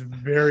admission is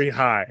very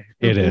high.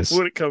 It is.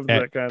 When it comes to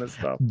that kind of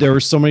stuff. There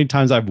were so many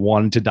times I've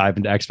wanted to dive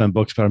into X-Men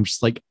books, but I'm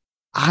just like,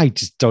 I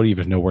just don't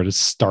even know where to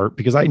start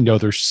because I know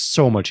there's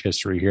so much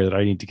history here that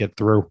I need to get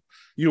through.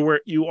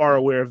 You are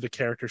aware of the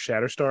character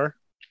Shatterstar?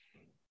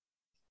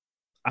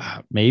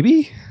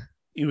 Maybe?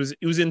 He was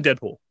in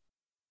Deadpool.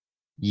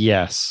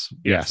 Yes.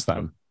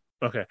 Then.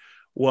 Okay.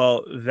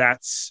 Well,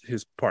 that's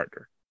his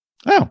partner.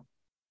 Oh.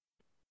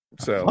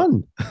 So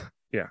fun.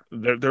 Yeah,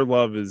 their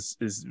love is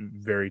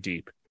very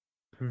deep.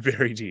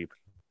 Very deep.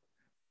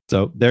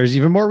 So there's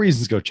even more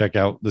reasons to go check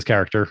out this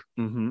character.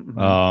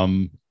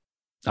 Mm-hmm.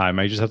 I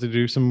might just have to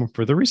do some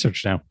further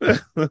research now.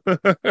 All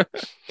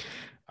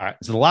right.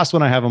 So the last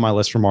one I have on my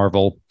list for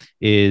Marvel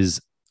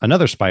is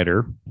another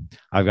Spider.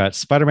 I've got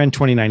Spider-Man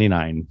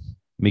 2099,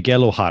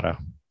 Miguel O'Hara.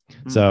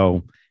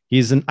 So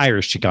he's an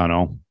Irish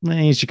Chicano.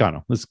 He's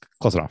Chicano. Let's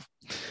close enough.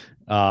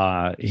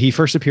 He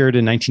first appeared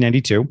in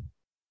 1992.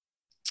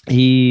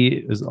 He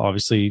is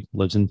obviously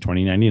lives in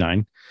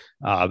 2099,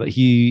 but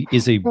he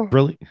is a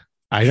brilliant.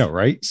 I know,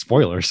 right?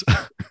 Spoilers.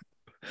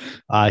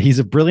 He's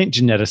a brilliant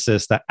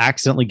geneticist that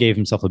accidentally gave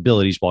himself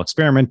abilities while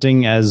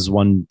experimenting, as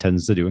one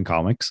tends to do in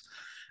comics.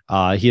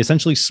 He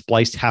essentially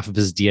spliced half of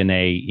his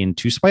DNA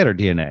into spider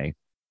DNA.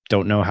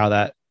 Don't know how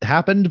that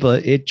happened,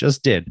 but it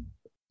just did.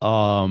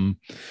 So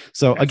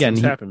again,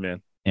 happened,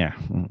 man. Yeah.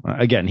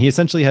 Again, he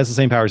essentially has the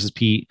same powers as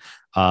Pete.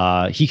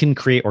 He can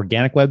create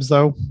organic webs,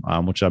 though,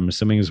 which I'm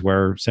assuming is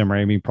where Sam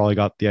Raimi probably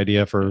got the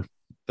idea for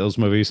those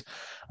movies.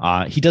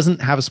 He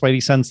doesn't have a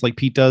spidey sense like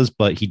Pete does,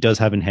 but he does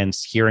have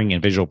enhanced hearing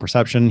and visual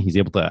perception. He's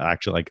able to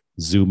actually like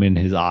zoom in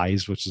his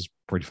eyes, which is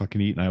pretty fucking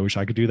neat. And I wish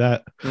I could do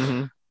that.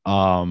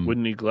 Mm-hmm.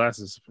 Wouldn't need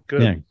glasses.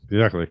 Good. Yeah,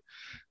 exactly.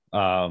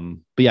 But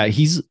yeah,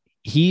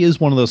 he is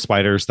one of those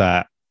spiders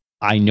that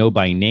I know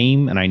by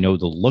name and I know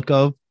the look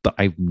of, but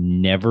I've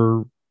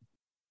never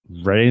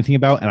read anything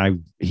about.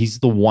 And he's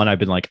the one I've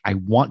been like, I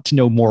want to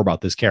know more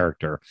about this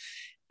character.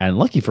 And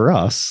lucky for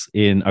us,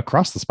 in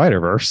Across the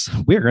Spider-Verse,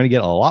 we're going to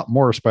get a lot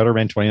more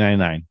Spider-Man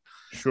 2099.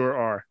 Sure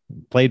are.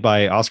 Played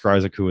by Oscar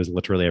Isaac, who is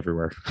literally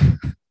everywhere.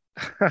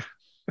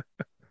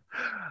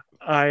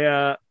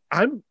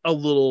 I'm a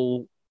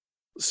little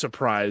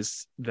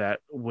surprised that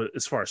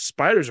as far as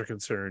spiders are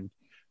concerned,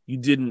 you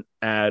didn't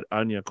add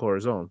Anya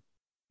Corazon.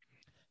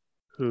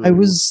 I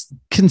was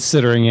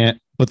considering it,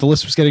 but the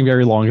list was getting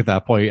very long at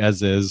that point,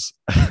 as is.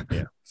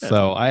 Yeah.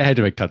 So I had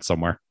to make cuts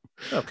somewhere.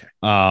 Okay.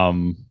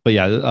 But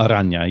yeah,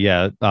 Aranya,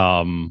 yeah.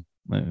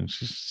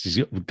 She's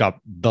got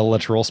the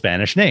literal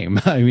Spanish name.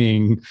 I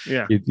mean,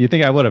 yeah. You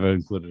think I would have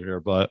included her,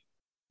 but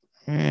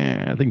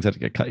things had to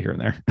get cut here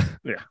and there.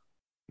 Yeah.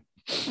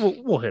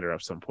 We'll hit her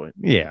up some point.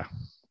 Yeah.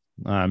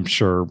 I'm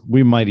sure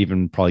we might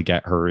even probably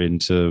get her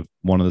into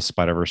one of the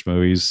Spider-Verse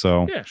movies.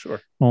 So yeah, sure.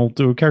 We'll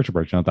do a character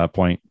breakdown at that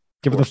point.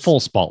 Give her the full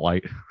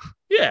spotlight.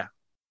 Yeah.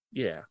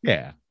 Yeah.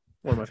 Yeah.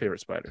 One of my favorite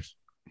spiders.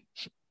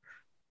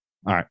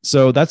 All right.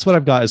 So that's what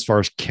I've got as far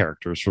as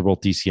characters for both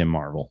DC and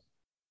Marvel.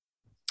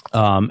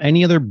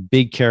 Any other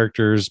big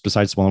characters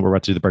besides the one that we're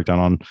about to do the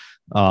breakdown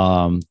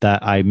on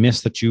that I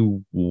missed that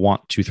you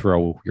want to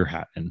throw your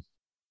hat in?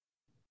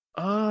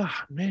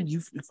 Man,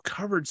 you've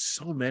covered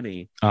so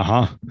many.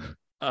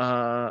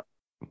 No,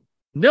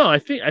 I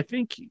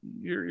think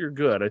you're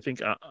good. I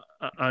think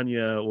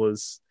Anya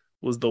was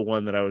the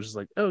one that I was just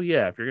like, oh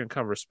yeah, if you're gonna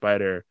cover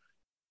Spider,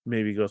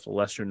 maybe go with a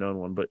lesser known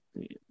one, but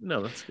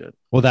no, that's good.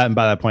 Well, that and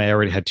by that point, I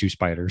already had 2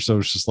 spiders, so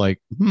it's just like,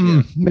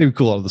 maybe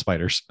cool out of the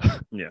spiders.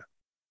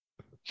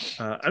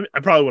 I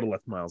probably would have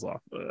left Miles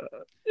off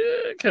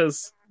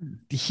because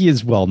he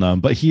is well known,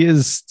 but he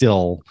is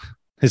still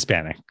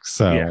Hispanic.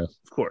 So yeah,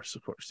 of course,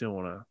 you don't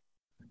want to.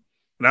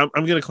 And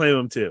I'm going to claim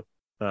him too.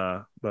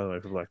 By the way,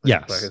 for Black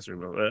History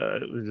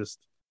Month,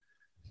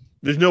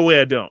 there's no way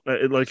I don't.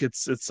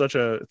 It's such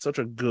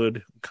a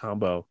good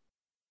combo.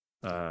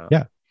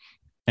 Yeah,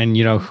 and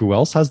you know who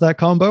else has that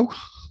combo?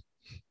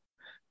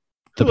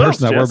 The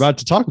person that we're about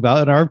to talk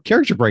about in our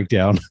character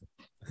breakdown.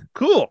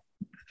 Cool.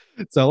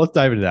 So let's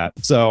dive into that.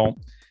 So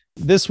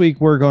this week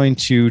we're going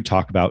to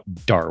talk about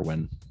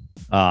Darwin.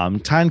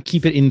 Try and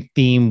keep it in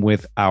theme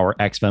with our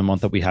X-Men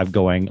month that we have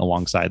going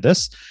alongside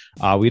this.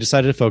 We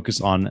decided to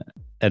focus on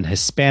an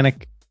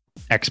Hispanic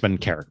X-Men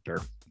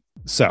character.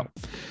 So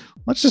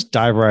let's just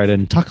dive right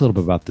in and talk a little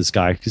bit about this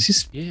guy because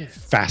he's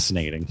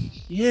fascinating.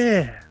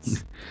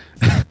 Yes.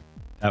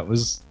 That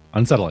was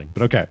unsettling,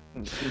 but okay.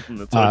 That's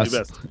what I do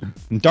best.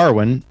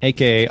 Darwin,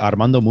 aka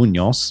Armando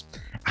Munoz,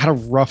 had a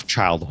rough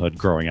childhood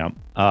growing up.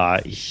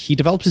 He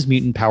developed his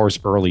mutant powers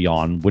early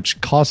on,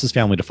 which caused his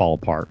family to fall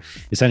apart.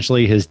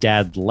 Essentially, his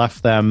dad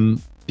left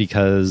them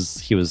because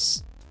he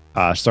was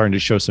starting to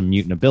show some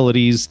mutant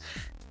abilities,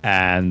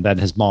 and then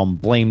his mom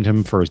blamed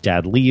him for his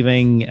dad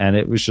leaving, and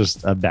it was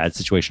just a bad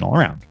situation all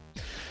around.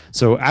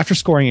 So after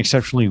scoring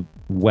exceptionally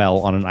well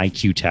on an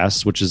IQ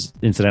test, which is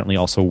incidentally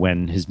also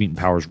when his mutant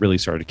powers really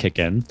started to kick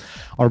in,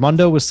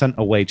 Armando was sent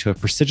away to a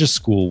prestigious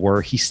school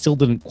where he still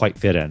didn't quite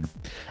fit in.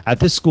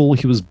 At this school,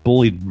 he was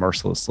bullied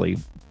mercilessly,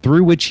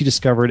 through which he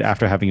discovered,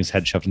 after having his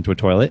head shoved into a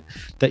toilet,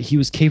 that he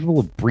was capable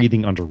of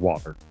breathing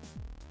underwater.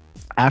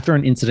 After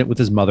an incident with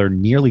his mother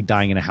nearly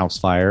dying in a house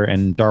fire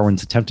and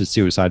Darwin's attempted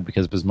suicide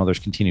because of his mother's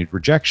continued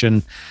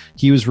rejection,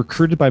 he was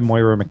recruited by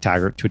Moira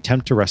McTaggart to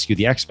attempt to rescue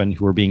the X-Men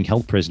who were being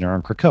held prisoner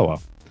on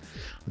Krakoa.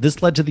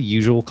 This led to the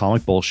usual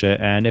comic bullshit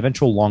and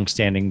eventual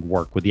long-standing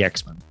work with the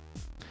X-Men.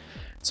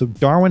 So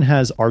Darwin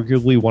has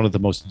arguably one of the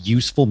most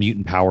useful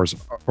mutant powers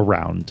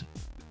around,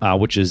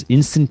 which is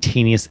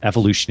instantaneous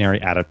evolutionary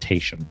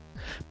adaptation.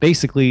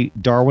 Basically,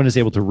 Darwin is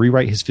able to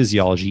rewrite his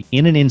physiology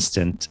in an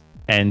instant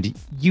and,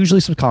 usually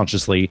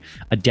subconsciously,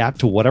 adapt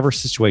to whatever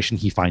situation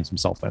he finds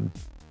himself in.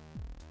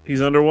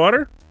 He's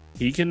underwater.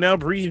 He can now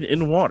breathe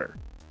in water.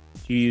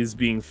 He's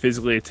being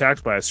physically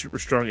attacked by a super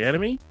strong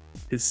enemy.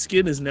 His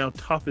skin is now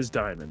tough as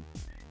diamond.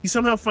 He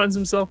somehow finds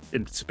himself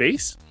in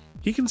space.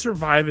 He can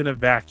survive in a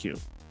vacuum.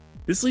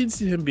 This leads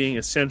to him being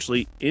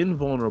essentially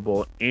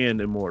invulnerable and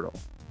immortal.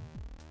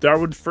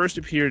 Darwin first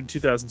appeared in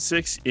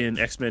 2006 in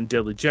X-Men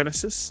Deadly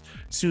Genesis.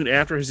 Soon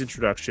after his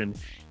introduction,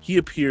 he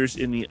appears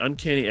in the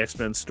Uncanny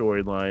X-Men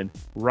storyline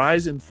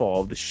Rise and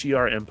Fall of the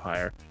Shi'ar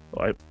Empire.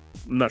 Well,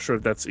 I'm not sure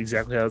if that's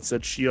exactly how it's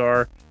said.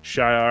 Shi'ar.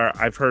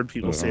 I've heard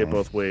people say it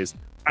both ways.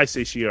 I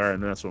say Shi'ar,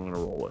 and that's what I'm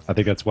going to roll with. I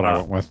think that's what I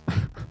went with.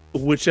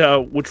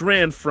 which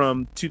ran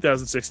from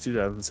 2006 to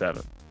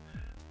 2007.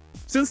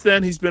 Since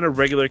then, he's been a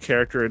regular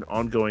character in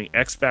ongoing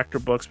X-Factor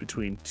books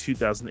between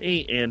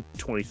 2008 and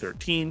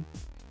 2013.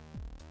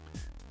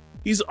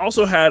 He's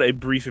also had a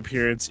brief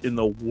appearance in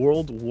the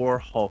World War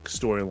Hulk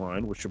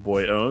storyline, which your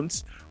boy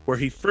owns, where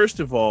he first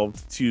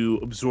evolved to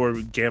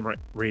absorb gamma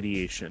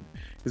radiation.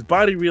 His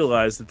body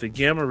realized that the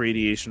gamma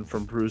radiation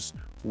from Bruce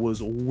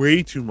was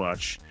way too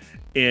much,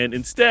 and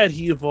instead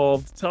he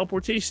evolved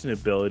teleportation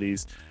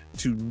abilities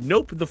to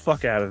nope the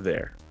fuck out of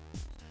there.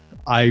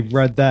 I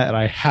read that and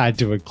I had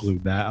to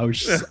include that.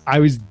 I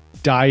was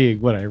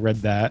dying when I read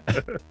that.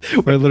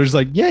 Where Litter's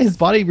like, yeah, his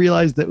body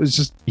realized that it was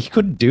just he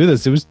couldn't do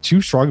this. It was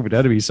too strong of an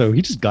enemy, so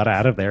he just got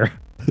out of there.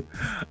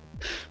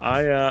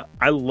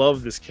 I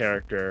love this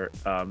character.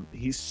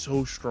 He's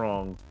so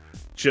strong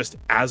just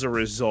as a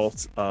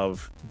result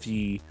of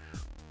the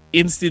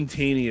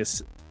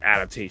instantaneous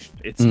adaptation.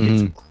 It's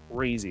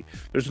crazy.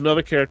 There's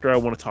another character I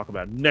want to talk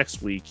about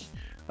next week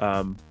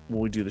when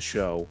we do the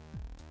show,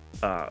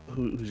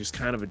 who's just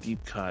kind of a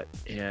deep cut,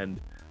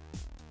 and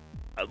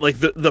like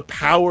the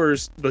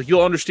powers, like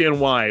you'll understand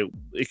why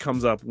it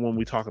comes up when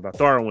we talk about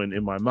Darwin,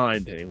 in my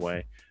mind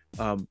anyway.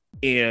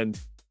 And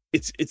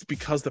it's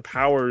because the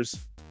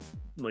powers,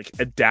 like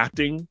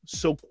adapting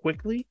so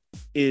quickly,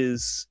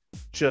 is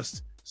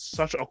just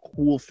such a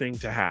cool thing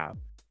to have.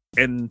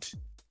 And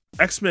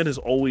X-Men has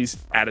always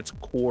at its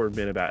core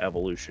been about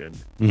evolution,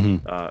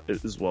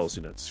 as well as,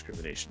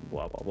 discrimination,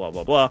 blah blah blah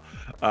blah blah.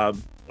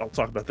 I'll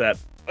talk about that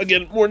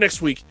again more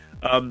next week.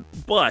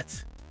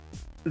 But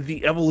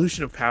the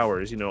evolution of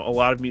powers, a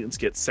lot of mutants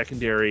get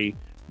secondary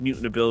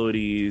mutant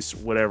abilities,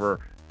 whatever.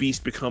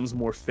 Beast becomes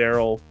more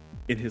feral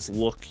in his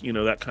look,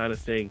 that kind of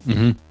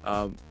thing.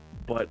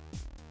 But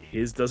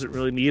his doesn't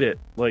really need it.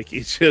 Like,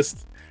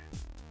 he's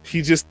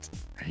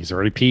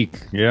already peak.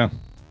 Yeah.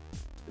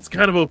 It's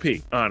kind of OP,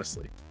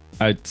 honestly.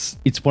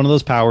 It's one of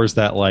those powers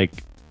that,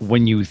 like,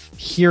 when you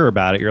hear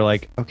about it, you're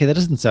like, okay, that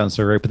doesn't sound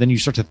so great. But then you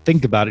start to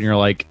think about it and you're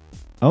like,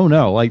 oh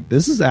no, like,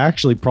 this is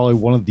actually probably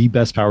one of the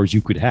best powers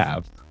you could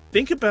have.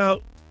 Think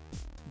about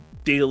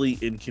daily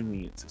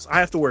inconveniences. I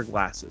have to wear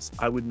glasses.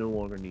 I would no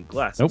longer need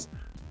glasses. Nope.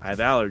 I have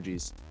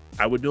allergies.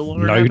 I would no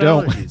longer No, have you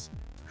don't. allergies.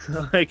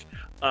 Like,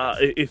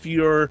 if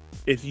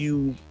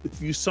you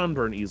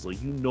sunburn easily,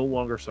 you no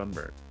longer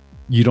sunburn.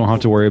 You don't have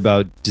to worry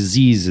about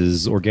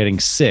diseases or getting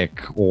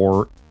sick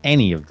or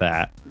any of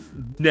that.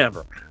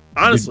 Never.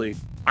 Honestly,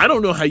 I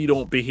don't know how you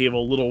don't behave a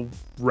little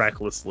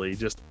recklessly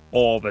just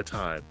all the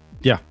time.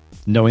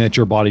 Knowing that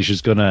your body's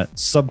just going to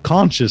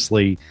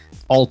subconsciously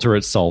alter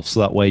itself so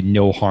that way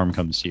no harm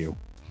comes to you.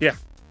 Yeah.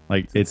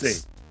 Like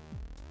Insane.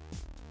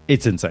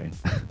 it's insane.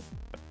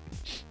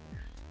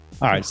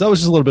 All right. So that was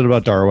just a little bit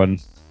about Darwin.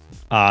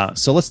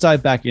 So let's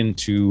dive back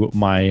into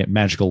my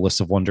magical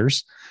list of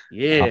wonders.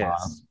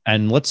 Yes.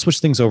 And let's switch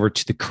things over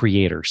to the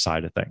creator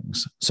side of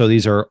things. So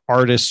these are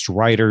artists,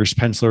 writers,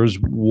 pencilers,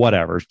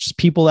 whatever, just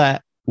people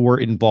that were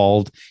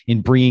involved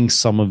in bringing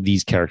some of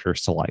these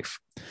characters to life.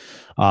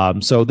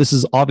 So this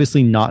is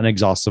obviously not an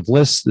exhaustive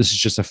list. This is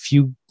just a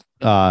few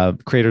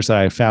creators that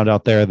I found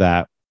out there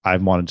that I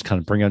wanted to kind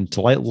of bring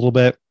into light a little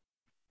bit.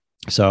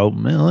 So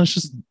let's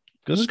just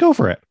go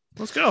for it.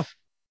 Let's go.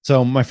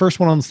 So my first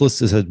one on this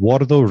list is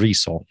Eduardo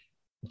Risso.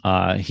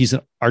 He's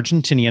an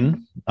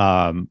Argentinian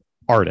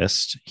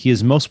artist. He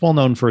is most well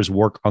known for his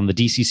work on the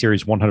DC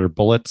series 100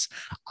 Bullets.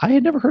 I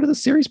had never heard of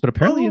this series, but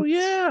apparently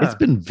it's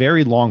been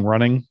very long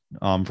running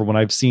from what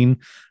I've seen.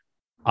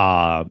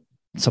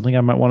 Something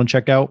I might want to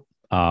check out.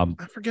 I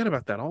forget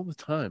about that all the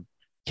time.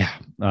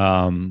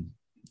 Yeah.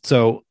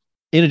 So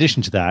in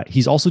addition to that,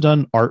 he's also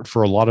done art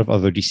for a lot of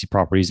other DC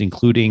properties,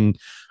 including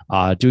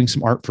doing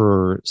some art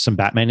for some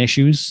Batman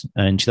issues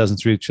in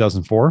 2003 to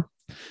 2004.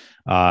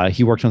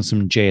 He worked on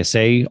some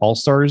JSA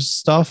All-Stars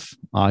stuff.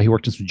 He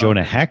worked on some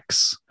Jonah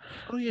Hex.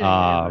 Oh,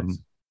 yeah. Nice.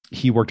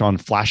 He worked on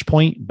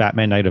Flashpoint,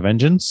 Batman Night of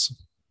Vengeance.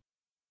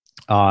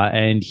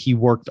 And he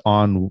worked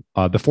on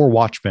Before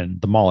Watchmen,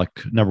 the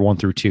Moloch number 1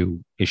 through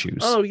 2 issues.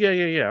 Oh,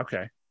 yeah.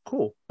 Okay,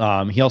 cool.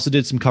 He also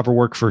did some cover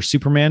work for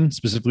Superman,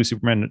 specifically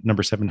Superman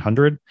number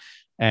 700,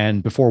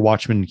 and Before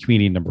Watchmen,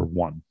 Community number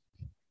 1.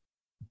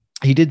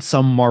 He did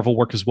some Marvel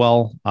work as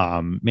well,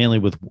 mainly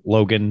with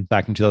Logan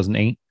back in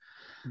 2008.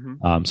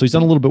 Mm-hmm. So he's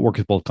done a little bit of work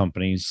with both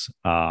companies,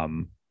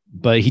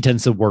 but he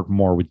tends to work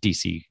more with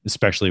DC,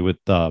 especially with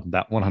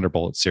that 100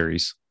 Bullet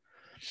series.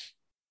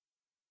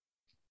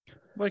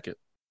 Like it.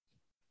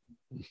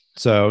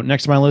 So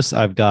next on my list,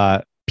 I've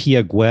got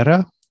Pia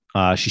Guerra.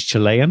 She's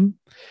Chilean.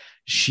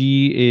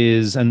 She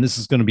is, and this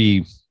is going to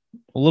be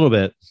a little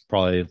bit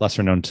probably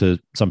lesser known to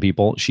some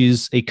people.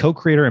 She's a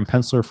co-creator and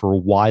penciler for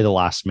Y: The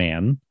Last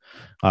Man,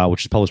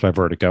 which is published by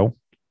Vertigo.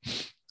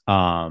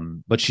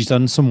 But she's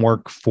done some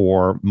work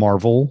for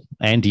Marvel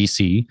and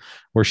DC,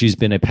 where she's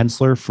been a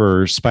penciler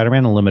for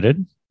Spider-Man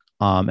Unlimited,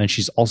 and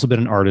she's also been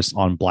an artist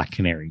on Black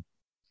Canary.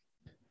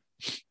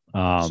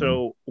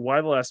 So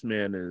Y: The Last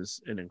Man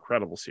is an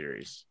incredible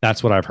series.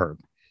 That's what I've heard.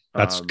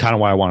 That's kind of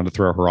why I wanted to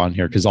throw her on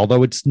here, because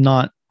although it's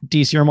not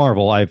DC or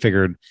Marvel, I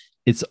figured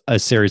it's a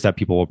series that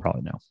people will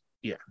probably know.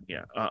 Yeah.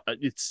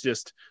 It's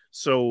just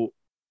so.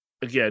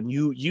 Again,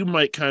 you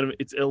might kind of,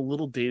 it's a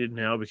little dated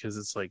now because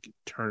it's like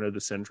turn of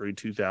the century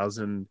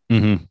 2000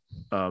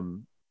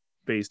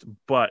 based,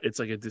 but it's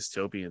like a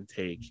dystopian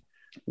take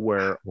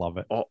where love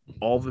it.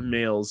 All the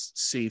males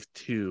save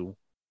 2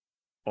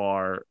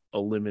 are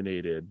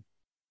eliminated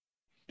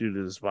due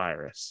to this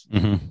virus.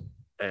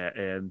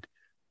 And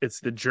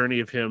it's the journey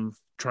of him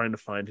trying to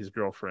find his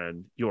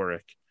girlfriend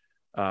Yorick.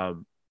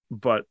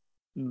 But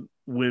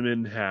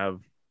women have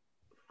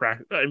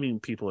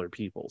people are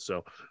people,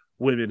 so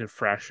women have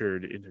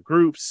fractured into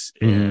groups,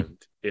 and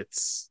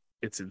it's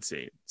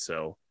insane.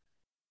 So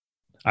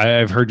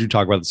I've heard you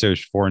talk about the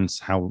series before and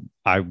how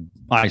I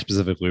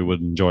specifically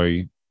would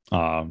enjoy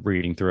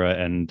reading through it,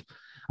 and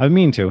I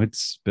mean to.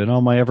 It's been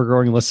on my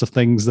ever-growing list of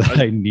things that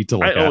I need to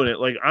look at. I own it.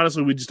 Like,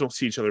 honestly, we just don't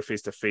see each other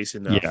face to face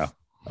enough.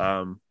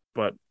 Yeah.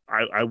 But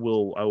I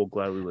will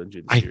gladly lend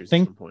you the series I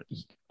think at some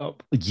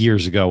point.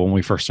 Years ago when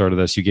we first started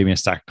this, you gave me a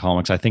stack of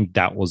comics. I think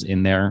that was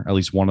in there. At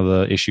least one of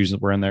the issues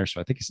that were in there. So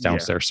I think it's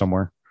downstairs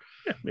somewhere.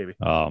 Yeah, maybe.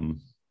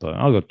 But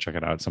I'll go check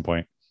it out at some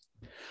point.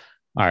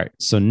 All right.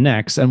 So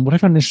next, and what I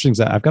found interesting is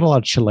that I've got a lot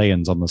of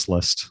Chileans on this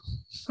list.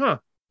 Huh.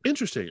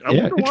 Interesting. I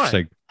wonder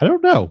interesting. Why. I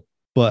don't know,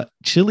 but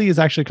Chile is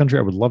actually a country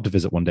I would love to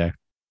visit one day.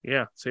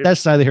 Yeah.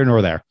 That's neither here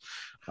nor there.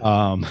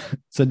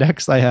 So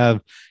next I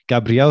have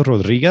Gabriel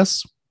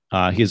Rodriguez.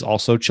 He is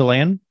also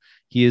Chilean.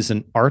 He is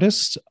an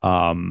artist.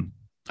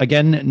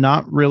 Again,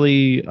 not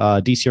really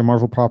DC or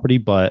Marvel property,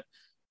 but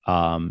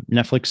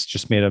Netflix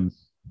just made a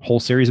whole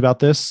series about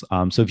this.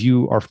 So if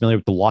you are familiar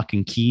with the Lock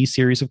and Key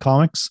series of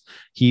comics,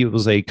 he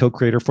was a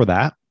co-creator for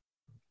that.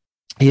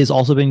 He has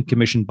also been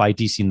commissioned by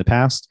DC in the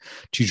past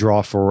to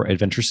draw for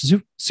Adventures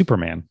of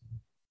Superman.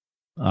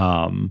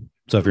 So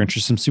if you're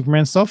interested in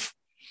Superman stuff,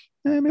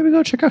 maybe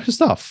go check out his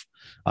stuff.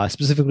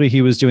 Specifically,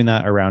 he was doing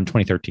that around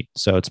 2013.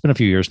 So it's been a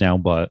few years now,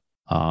 but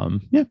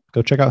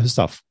go check out his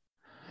stuff.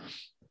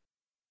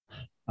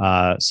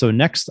 So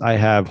next I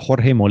have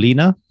Jorge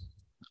Molina.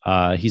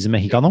 He's a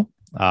Mexicano.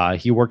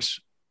 He works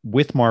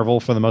with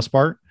Marvel for the most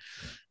part.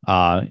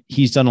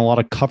 He's done a lot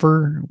of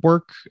cover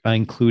work,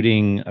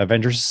 including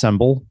Avengers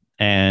Assemble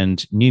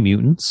and New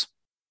Mutants.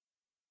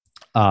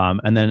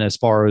 And then as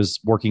far as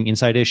working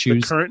inside The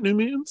issues, current New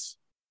Mutants?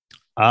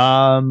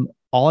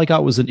 all I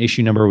got was an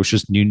issue number, which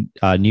was New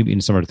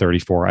Mutants number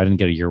 34. I didn't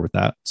get a year with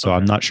that, so Okay.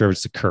 I'm not sure if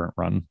it's the current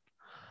run.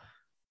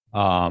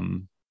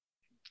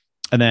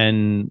 And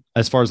then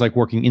as far as like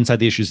working inside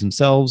the issues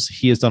themselves,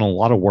 he has done a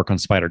lot of work on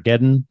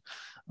Spider-Geddon.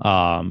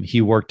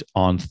 He worked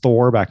on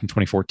Thor back in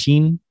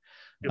 2014.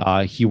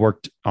 Yep. He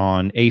worked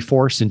on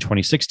A-Force in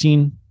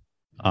 2016.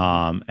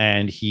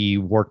 And he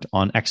worked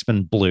on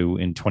X-Men Blue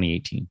in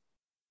 2018.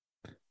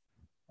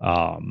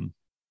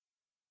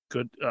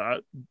 Good.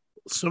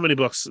 So many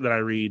books that I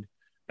read.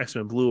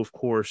 X-Men Blue, of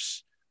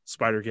course.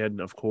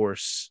 Spider-Geddon, of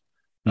course.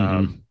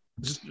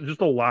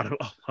 Just a lot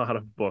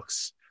of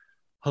books.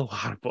 A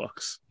lot of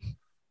books.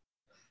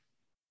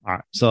 All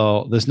right.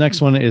 So this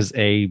next one is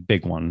a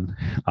big one.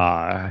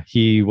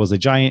 He was a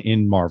giant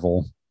in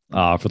Marvel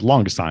for the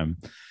longest time.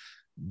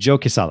 Joe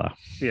Quesada.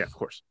 Yeah, of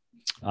course.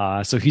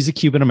 So he's a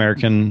Cuban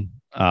American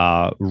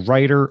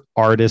writer,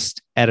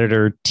 artist,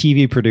 editor,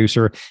 TV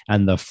producer,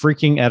 and the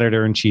freaking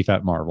editor in chief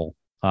at Marvel.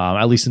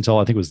 At least until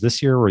I think it was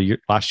this year or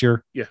last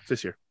year. Yeah,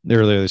 this year.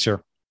 Earlier this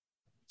year.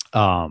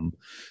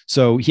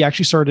 So he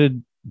actually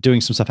started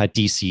doing some stuff at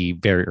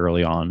DC very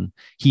early on.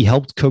 He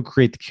helped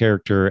co-create the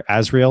character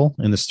Azrael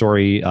in the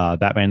story,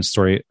 Batman's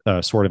story,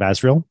 Sword of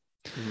Azrael.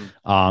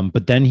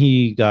 But then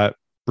he got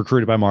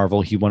recruited by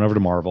Marvel. He went over to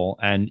Marvel,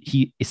 and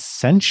he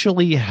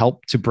essentially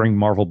helped to bring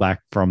Marvel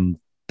back from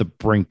the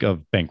brink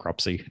of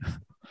bankruptcy.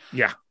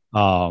 Yeah.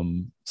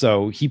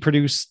 So he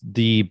produced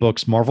the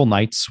books Marvel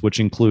Knights, which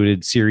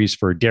included series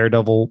for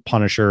Daredevil,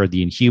 Punisher,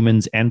 The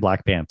Inhumans, and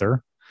Black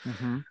Panther.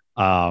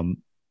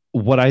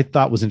 What I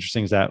thought was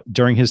interesting is that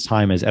during his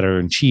time as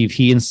editor-in-chief,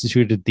 he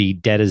instituted the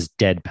dead is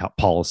dead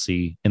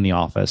policy in the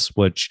office,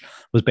 which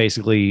was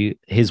basically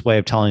his way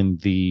of telling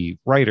the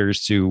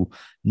writers to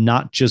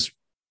not just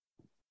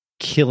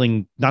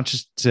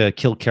to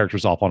kill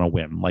characters off on a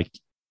whim. Like,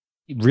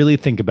 really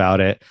think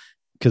about it,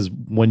 because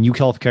when you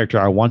kill off a character,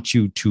 I want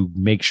you to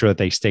make sure that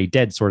they stay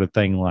dead, sort of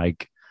thing.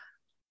 Like,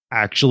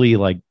 actually,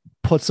 like,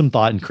 put some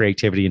thought and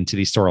creativity into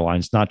these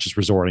storylines, not just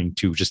resorting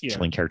to just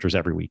killing characters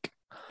every week.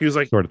 He was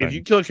like, sort of if thing.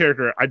 you kill a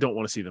character, I don't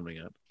want to see them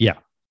again. Yeah.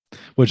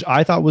 Which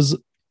I thought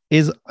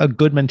is a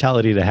good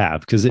mentality to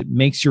have, because it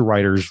makes your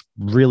writers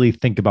really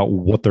think about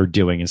what they're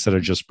doing instead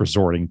of just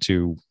resorting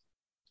to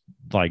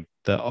like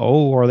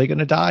are they going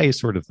to die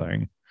sort of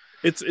thing.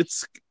 It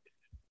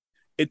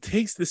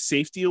takes the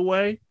safety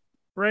away,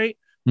 right?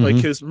 Like,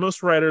 because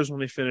most writers, when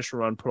they finish a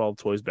run, put all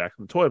the toys back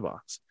in the toy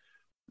box.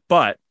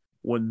 But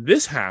when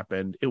this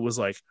happened, it was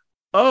like,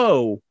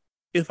 oh,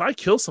 if I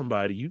kill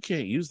somebody, you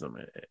can't use them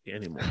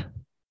anymore.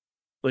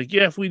 Like,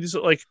 yeah, if we just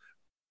like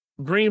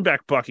bringing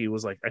back Bucky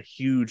was like a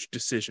huge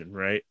decision,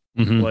 right?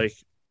 Like,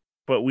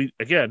 but it's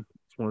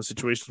one of the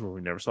situations where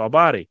we never saw a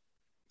body.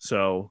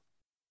 So,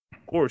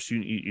 of course,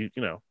 you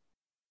know,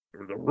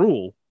 the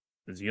rule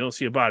is you don't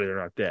see a body, they're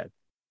not dead.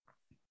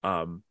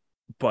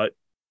 But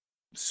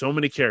so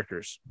many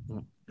characters,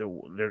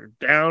 they're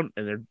down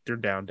and they're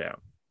down.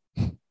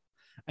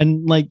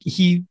 And like,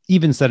 he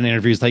even said in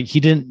interviews, like, he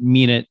didn't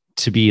mean it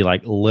to be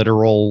like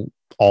literal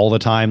all the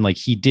time. Like,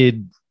 he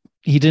didn't.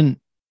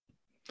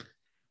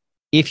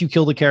 If you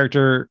kill the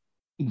character,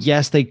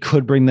 yes, they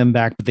could bring them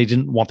back, but they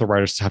didn't want the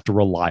writers to have to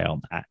rely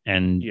on that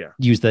and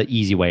use the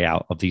easy way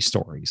out of these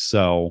stories.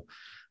 So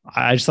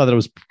I just thought that it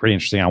was pretty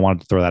interesting. I wanted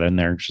to throw that in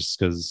there just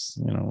because,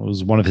 you know, it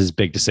was one of his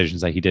big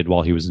decisions that he did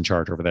while he was in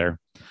charge over there.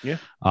 Yeah.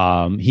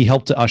 He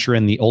helped to usher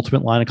in the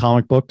Ultimate line of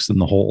comic books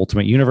and the whole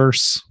Ultimate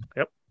Universe.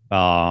 Yep.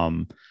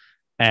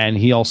 And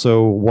he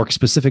also worked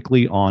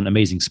specifically on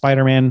Amazing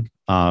Spider-Man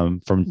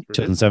from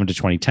 2007 to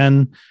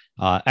 2010.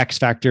 X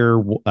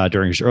Factor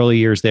during his early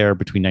years there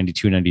between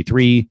 92 and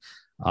 93.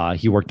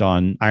 He worked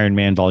on Iron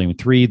Man Volume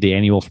 3, the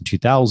annual from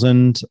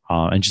 2000,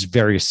 and just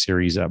various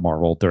series at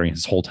Marvel during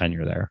his whole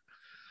tenure there.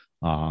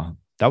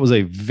 That was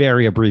a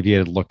very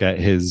abbreviated look at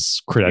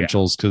his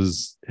credentials,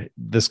 because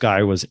this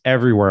guy was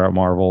everywhere at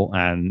Marvel.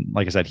 And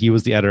like I said, he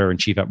was the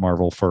editor-in-chief at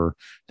Marvel for,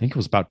 I think it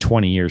was about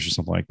 20 years or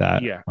something like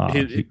that. Yeah,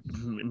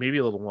 maybe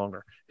a little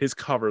longer. His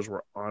covers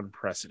were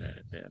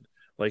unprecedented, man.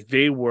 Like,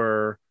 they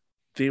were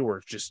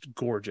just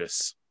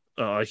gorgeous.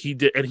 He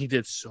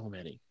did so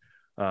many.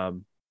 I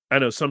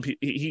know some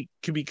people, he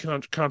can be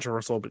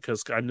controversial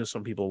because I know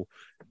some people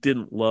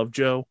didn't love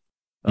Joe,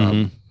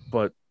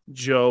 but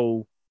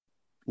Joe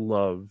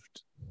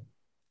loved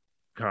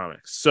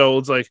comics. So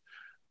it's like,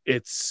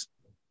 it's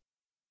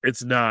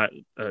not,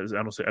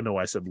 I know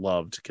I said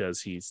loved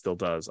because he still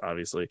does,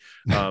 obviously.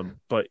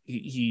 But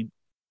he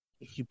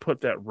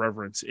put that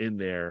reverence in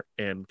there,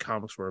 and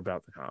comics were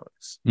about the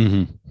comics.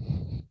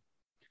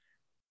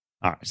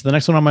 All right. So the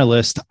next one on my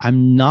list,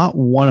 I'm not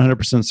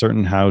 100%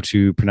 certain how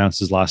to pronounce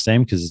his last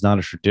name because it's not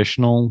a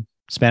traditional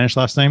Spanish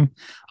last name.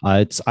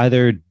 It's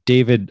either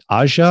David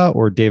Aja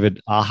or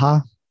David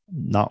Aja,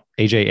 not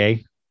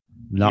AJA.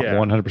 Not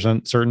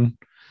 100% certain.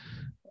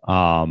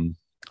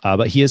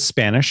 But he is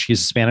Spanish.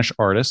 He's a Spanish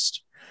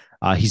artist.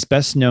 He's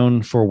best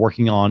known for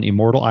working on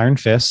Immortal Iron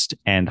Fist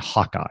and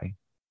Hawkeye.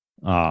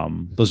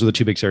 Those are the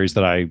two big series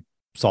that I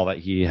saw that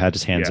he had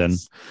his hands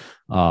Yes.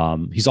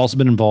 in. He's also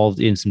been involved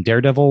in some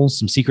Daredevil,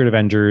 some Secret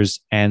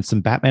Avengers, and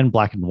some Batman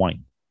Black and White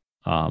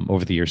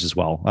over the years as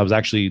well. That was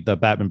actually the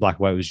Batman Black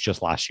and White was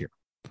just last year.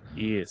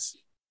 Yes.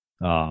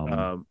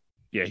 Um,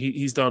 Yeah,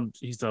 he's done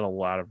a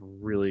lot of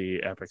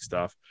really epic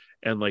stuff,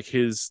 and like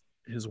his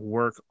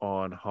work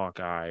on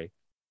Hawkeye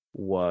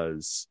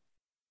was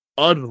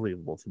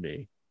unbelievable to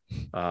me.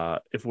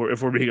 If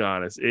we're being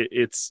honest,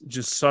 it's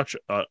just such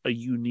a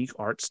unique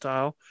art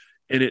style,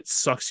 and it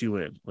sucks you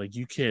in. Like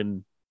you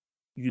can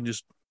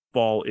just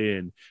fall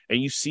in, and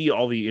you see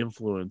all the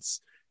influence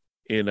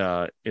in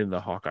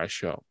the Hawkeye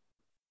show.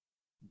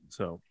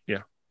 So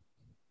yeah.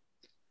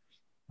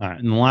 all right,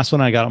 and the last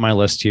one I got on my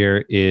list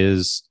here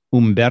is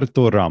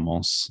Humberto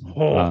Ramos.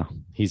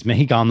 He's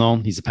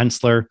Mexicano. He's a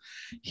penciler.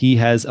 He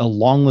has a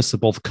long list of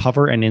both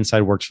cover and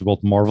inside works for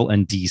both Marvel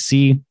and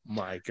DC.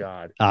 My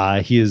God.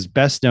 He is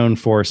best known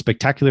for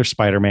Spectacular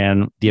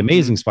Spider-Man, The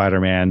Amazing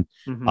Spider-Man,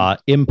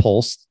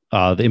 Impulse,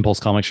 the Impulse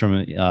comics from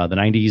the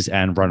 90s,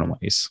 and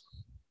Runaways.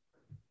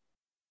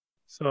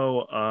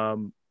 So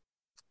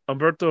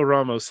Humberto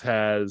Ramos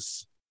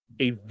has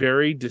a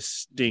very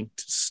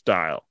distinct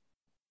style,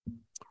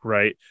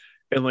 right?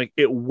 And like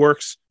it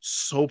works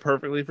so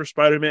perfectly for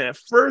Spider-Man. At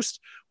first,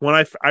 when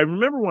I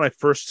remember when I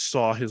first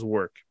saw his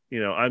work,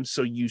 I'm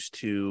so used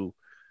to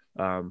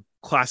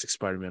classic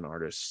Spider-Man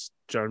artists,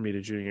 John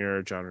Romita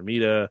Jr., John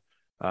Romita,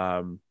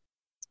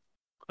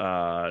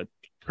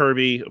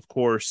 Kirby, of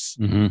course,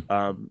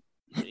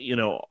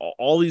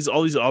 all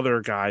these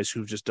other guys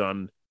who've just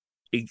done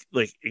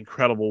like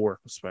incredible work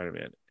with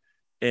Spider-Man,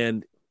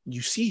 and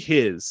you see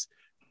his,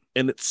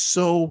 and it's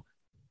so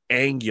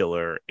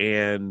angular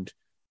and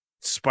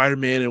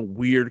Spider-Man in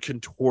weird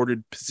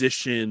contorted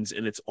positions,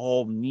 and it's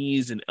all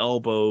knees and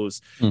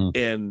elbows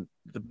and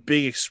the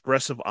big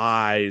expressive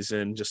eyes,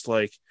 and just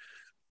like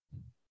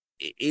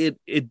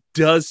it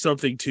does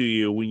something to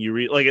you when you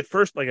read. Like at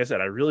first, like I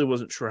said, I really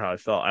wasn't sure how I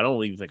felt. I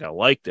don't even think I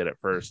liked it at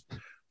first.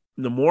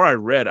 And the more I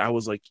read, I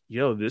was like,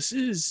 yo, this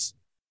is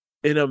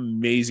an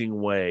amazing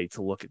way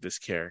to look at this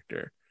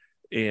character.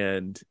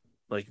 And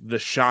like the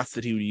shots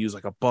that he would use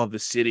like above the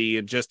city,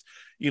 and just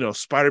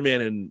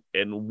Spider-Man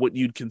and what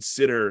you'd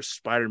consider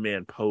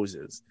Spider-Man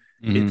poses.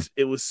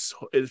 It's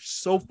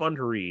so fun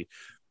to read.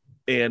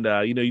 And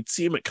you'd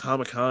see him at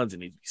Comic-Cons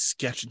and he'd be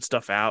sketching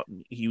stuff out,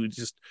 and he was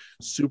just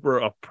super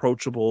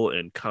approachable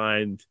and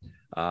kind.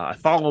 I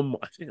follow him.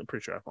 I'm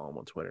pretty sure I follow him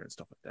on Twitter and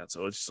stuff like that.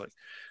 So it's just like,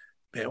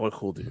 man, what a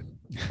cool dude.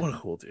 What a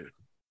cool dude.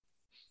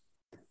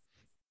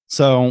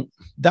 So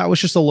that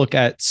was just a look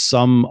at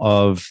some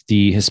of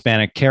the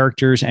Hispanic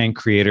characters and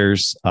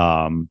creators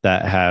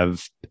that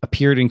have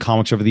appeared in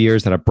comics over the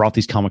years, that have brought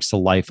these comics to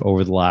life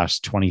over the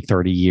last 20,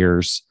 30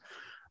 years.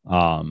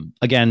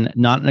 Again,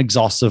 not an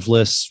exhaustive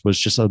list, was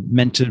just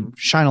meant to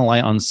shine a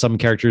light on some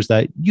characters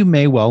that you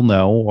may well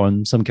know,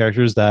 on some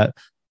characters that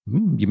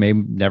you may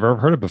never have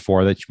heard of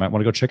before that you might want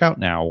to go check out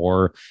now.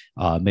 Or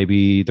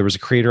maybe there was a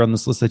creator on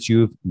this list that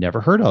you've never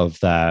heard of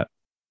that,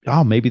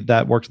 maybe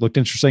that work looked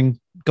interesting.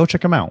 Go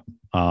check them out.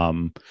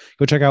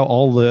 Go check out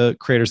all the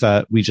creators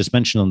that we just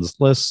mentioned on this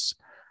list.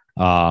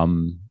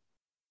 And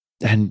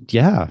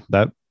yeah,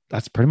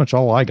 that's pretty much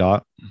all I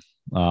got.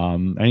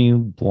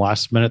 Any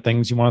last minute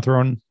things you want to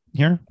throw in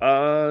here?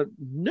 No,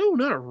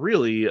 not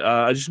really.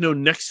 I just know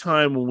next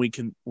time when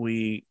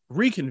we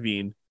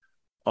reconvene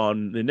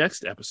on the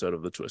next episode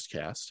of the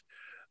Twistcast,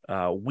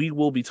 we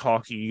will be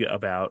talking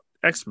about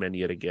X-Men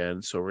yet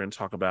again. So we're going to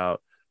talk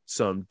about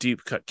some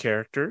deep cut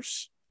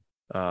characters,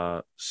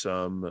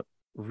 some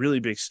really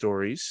big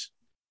stories.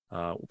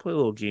 We'll play a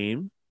little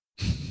game,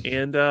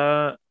 and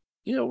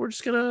we're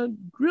just gonna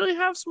really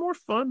have some more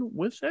fun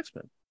with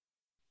X-Men.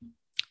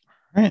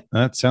 All right,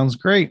 that sounds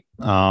great.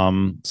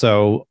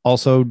 So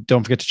also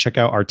don't forget to check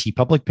out our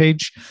TeePublic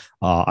page.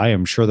 I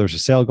am sure there's a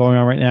sale going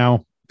on right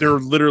now. There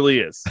literally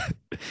is.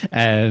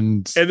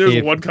 and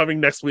there's one coming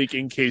next week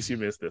in case you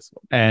missed this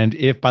one. And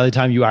if by the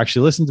time you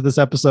actually listen to this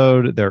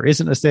episode, there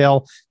isn't a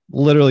sale,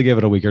 literally give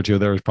it a week or two.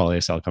 There's probably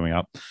a sale coming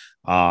up.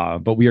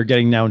 But we are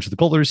getting now into the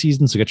colder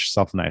season. So get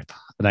yourself a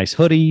nice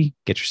hoodie,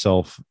 get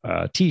yourself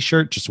a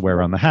t-shirt just to wear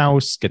around the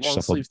house, get long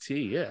yourself sleeve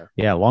tee.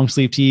 Yeah. Long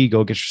sleeve tee.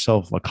 Go get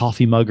yourself a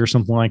coffee mug or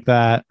something like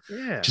that.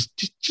 Yeah.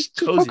 Just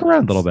poke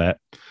around a little bit.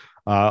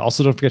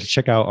 Also don't forget to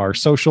check out our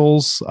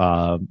socials,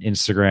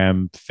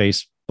 Instagram,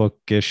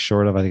 Facebook-ish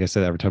sort of. I think I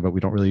say that every time, but we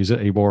don't really use it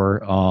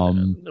anymore.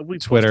 We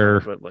Twitter,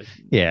 post on it,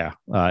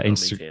 but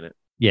Instagram.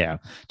 Yeah,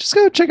 just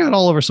go check out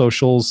all of our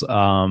socials. Check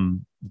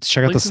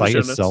out the site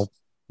itself.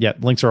 Yeah,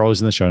 links are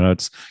always in the show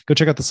notes. Go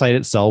check out the site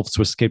itself,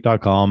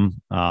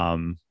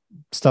 twistedcape.com.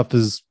 Stuff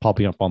is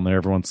popping up on there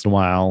every once in a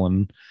while,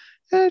 and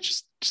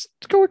just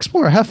go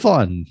explore, have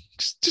fun,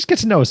 just get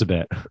to know us a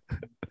bit.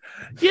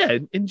 Yeah,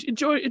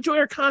 enjoy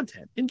our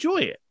content. Enjoy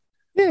it.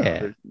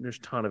 Yeah, there's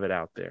a ton of it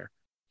out there.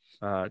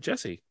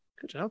 Jesse,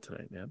 good job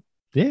tonight, man.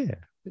 Yeah,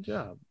 good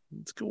job.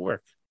 It's good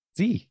work.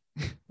 See,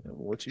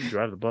 we'll let you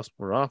drive the bus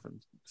more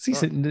often.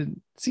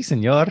 Sí,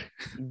 senor.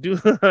 Do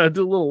a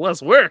little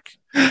less work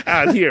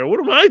out here.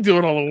 What am I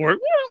doing all the work?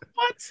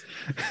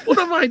 What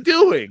am I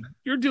doing?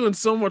 You're doing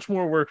so much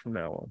more work from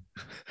now on.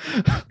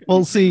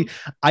 Well, see,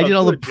 I did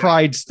all the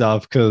pride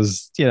stuff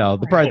because,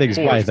 the pride thing is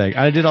my thing.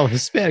 I did all the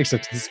Hispanic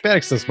stuff.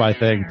 Hispanic stuff's my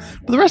thing.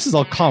 But the rest is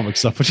all comic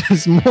stuff, which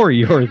is more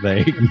your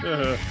thing.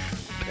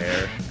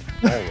 Fair.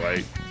 All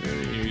right.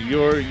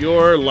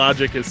 Your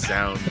logic is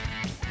sound.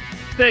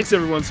 Thanks,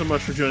 everyone, so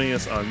much for joining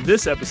us on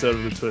this episode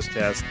of the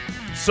Twistcast.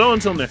 So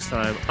until next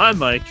time, I'm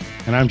Mike.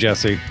 And I'm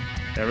Jesse.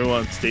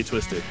 Everyone, stay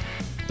twisted.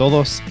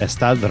 Todos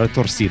están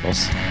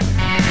retorcidos.